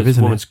relative,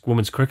 isn't it?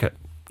 Women's cricket,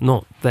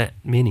 not that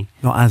many.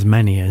 Not as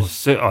many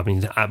as. Well, I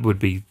mean,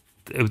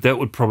 that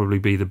would probably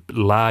be the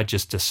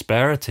largest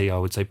disparity. I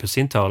would say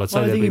percentile.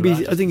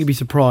 I think you'd be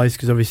surprised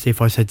because obviously,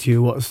 if I said to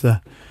you, what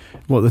are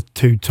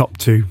the top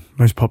two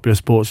most popular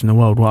sports in the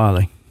world? What are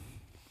they?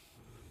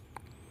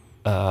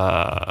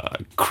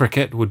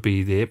 Cricket would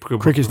be there.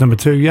 Cricket's number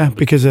 2,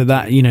 because of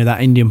that,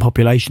 that Indian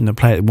population that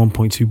play at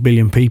 1.2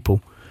 billion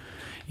people.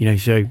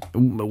 So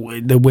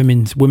the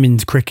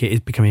women's cricket is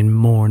becoming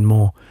more and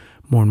more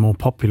more and more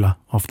popular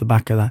off the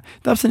back of that.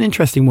 That's an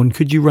interesting one.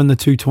 Could you run the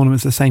two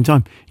tournaments at the same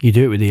time? You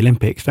do it with the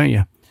Olympics, don't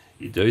you?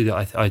 You do.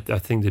 I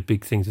think the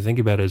big thing to think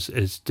about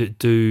is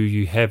do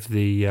you have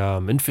the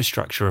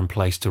infrastructure in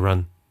place to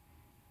run?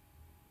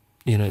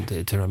 You know,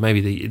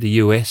 maybe the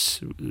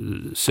US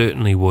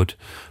certainly would.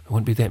 There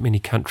wouldn't be that many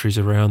countries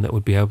around that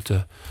would be able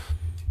to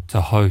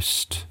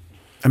host.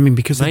 I mean,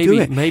 because they do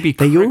it. Maybe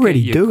they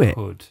already do it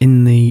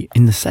in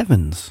the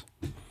sevens.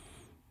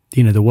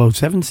 You know, the World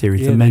Seven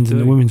Series, the men's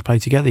and the women's play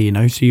together. You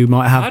know, so you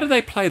might have. How do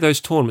they play those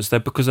tournaments though?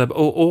 Because are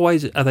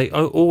they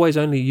always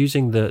only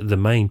using the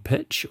main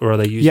pitch, or are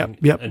they using?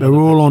 Yep. They're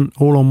all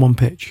on one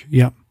pitch.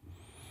 Yep.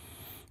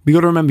 We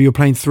got to remember you're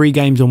playing 3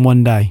 games on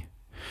one day.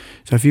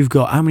 So if you've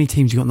got how many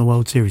teams you got in the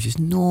World Series? It's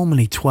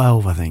normally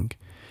 12, I think.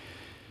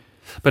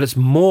 But it's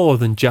more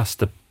than just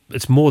the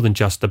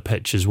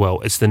pitch as well.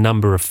 It's the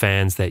number of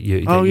fans that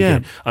you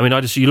get. I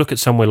mean, you look at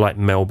somewhere like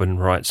Melbourne,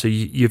 right? So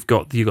you've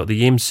got the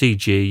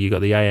MCG, you've got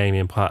the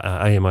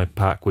AMI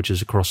Park, which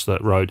is across the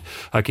road.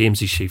 Okay,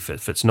 MCG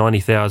fits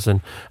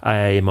 90,000.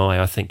 AMI,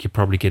 I think you're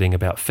probably getting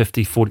about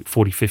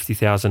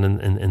 50,000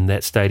 in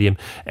that stadium.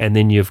 And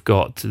then you've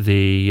got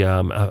the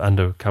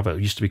undercover,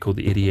 it used to be called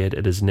the Etihad.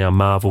 It is now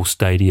Marvel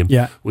Stadium,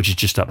 which is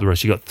just up the road.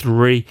 So you've got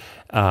 3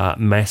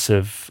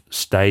 massive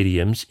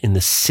stadiums in the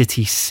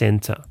city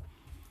centre.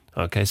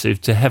 Okay, so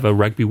to have a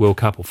Rugby World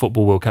Cup or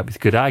Football World Cup, you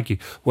could argue,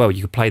 well,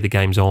 you could play the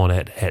games on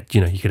at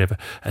you could have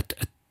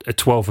a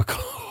 12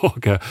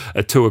 o'clock,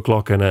 a 2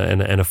 o'clock and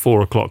a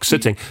 4 o'clock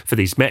sitting for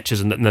these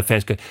matches, and the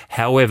fans go.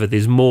 However,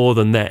 there's more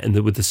than that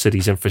with the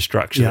city's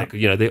infrastructure.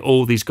 Yeah.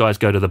 All these guys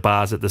go to the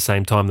bars at the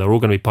same time. They're all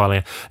going to be piling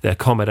out the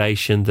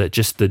accommodation,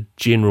 just the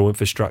general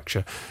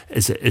infrastructure.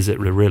 Is it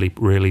really,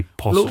 really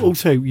possible?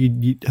 Also,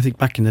 I think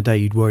back in the day,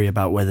 you'd worry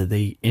about whether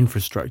the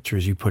infrastructure,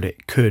 as you put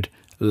it, could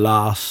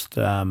last.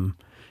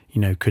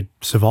 Could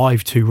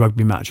survive 2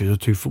 rugby matches or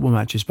 2 football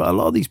matches. But a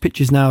lot of these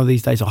pitches now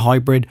these days are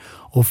hybrid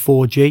or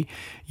 4G.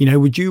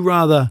 Would you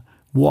rather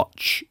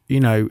watch,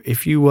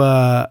 if you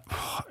were,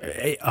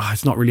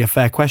 it's not really a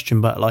fair question,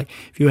 but like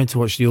if you went to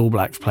watch the All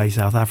Blacks play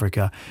South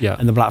Africa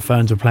and the Black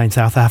Ferns were playing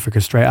South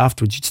Africa straight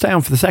afterwards, you'd stay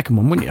on for the second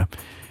one, wouldn't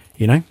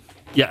you?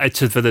 Yeah, it's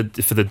for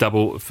the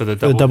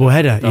double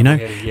header,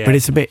 yeah. But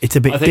it's a bit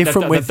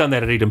different. They've done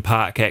that at Eden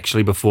Park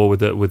actually before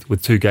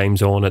with 2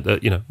 games on at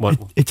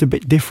It's a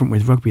bit different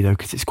with rugby though,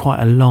 because it's quite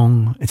a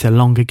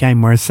longer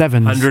game. Whereas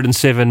sevens,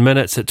 107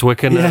 minutes at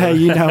Twickenham. Yeah,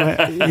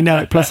 you know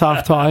it plus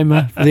half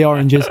time for the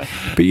Oranges.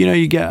 But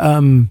you get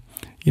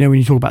when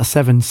you talk about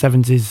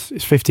sevens is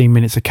 15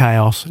 minutes of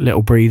chaos,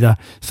 little breather.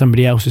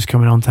 Somebody else is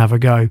coming on to have a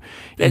go.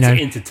 It's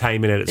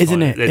entertainment at its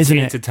isn't it? It's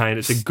entertaining.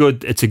 It's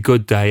a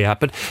good day out.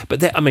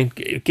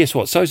 But guess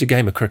what? So is a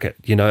game of cricket.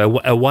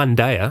 A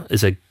one-dayer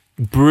is a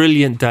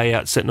brilliant day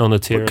out sitting on a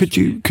terrace.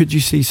 Could you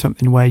see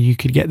something where you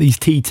could get these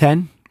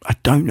T10? I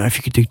don't know if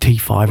you could do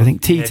T5. I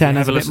think T10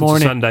 has a bit more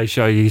in it. Sunday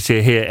show, you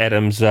see here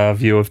Adam's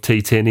view of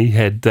T10. He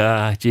had,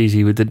 he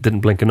didn't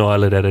blink an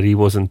eyelid at it. He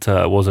wasn't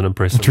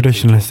impressed. A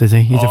traditionalist, is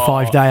he? He's a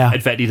 5-dayer.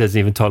 In fact, he doesn't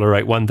even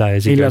tolerate one day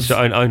as he goes to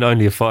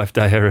only a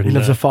 5-dayer. He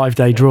loves a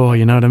 5-day draw.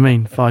 You know what I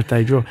mean?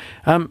 5-day draw.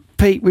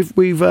 Pete,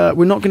 we're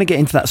not going to get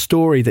into that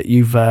story that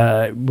you've.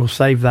 We'll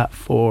save that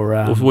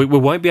for. We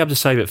won't be able to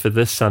save it for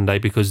this Sunday,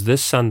 because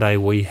this Sunday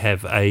we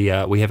have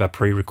a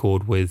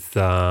pre-record with.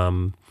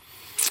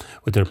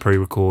 We're doing a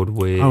pre-record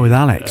with... with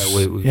Alex.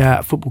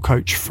 A football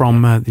coach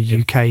from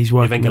the UK. He's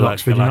working in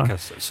Oxford.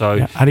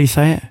 How do you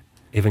say it?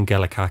 Evan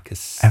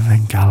Galakakis.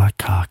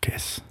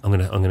 I'm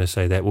gonna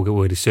say that.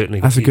 We'll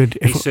certainly... That's a good...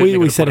 We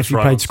always said if you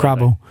played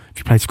Scrabble,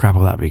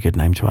 that'd be a good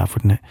name to have,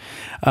 wouldn't it?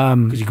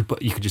 Because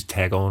you could just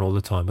tag on all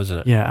the time, isn't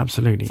it? Yeah,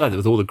 absolutely. It's like that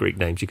with all the Greek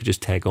names. You could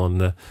just tag on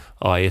the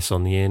IS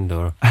on the end,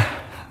 or...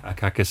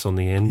 Akakis on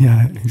the end.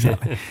 Yeah,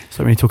 exactly.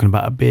 So when you're talking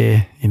about a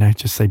beer,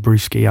 just say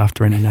brewski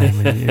after any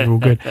name and you're all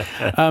good.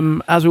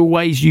 As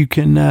always, you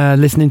can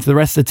listen into the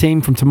rest of the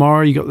team from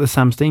tomorrow. You got the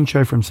Sam Steen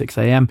show from 6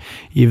 a.m.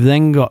 You've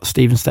then got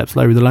Stephen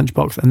Stepslow with the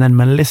lunchbox, and then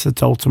Melissa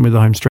Tolton with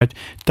the home stretch.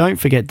 Don't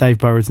forget Dave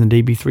Burrows and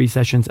the DB3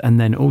 sessions, and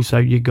then also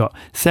you got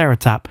Sarah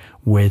Tapp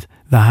with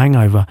the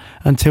Hangover.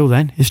 Until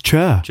then, it's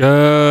chirp.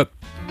 Chirp.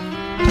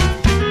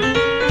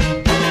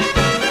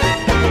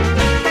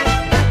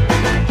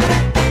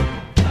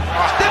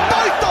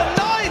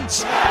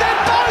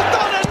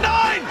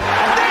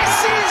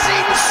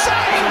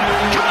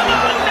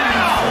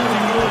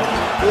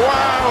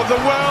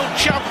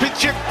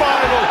 Championship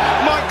final.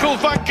 Michael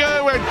van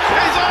Gerwen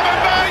is on a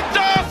main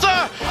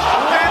darter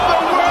in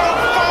the world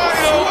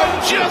final and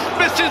just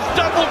misses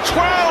double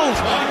 12.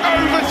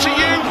 Over to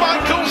you,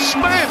 Michael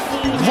Smith.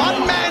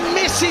 One man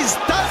misses,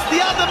 does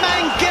the other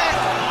man get?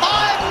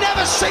 I've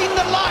never seen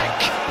the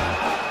like.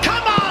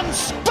 Come on,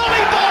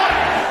 Spolly boy.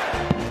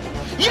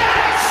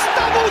 Yes,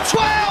 double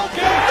 12.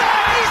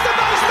 That is the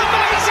most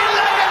amazing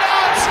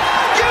Lemonades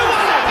you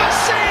will ever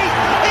see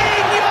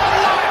in your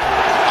life.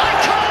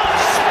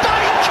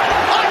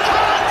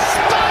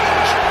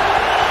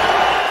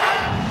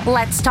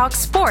 Let's talk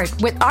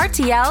sport with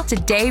RTL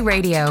Today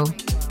Radio.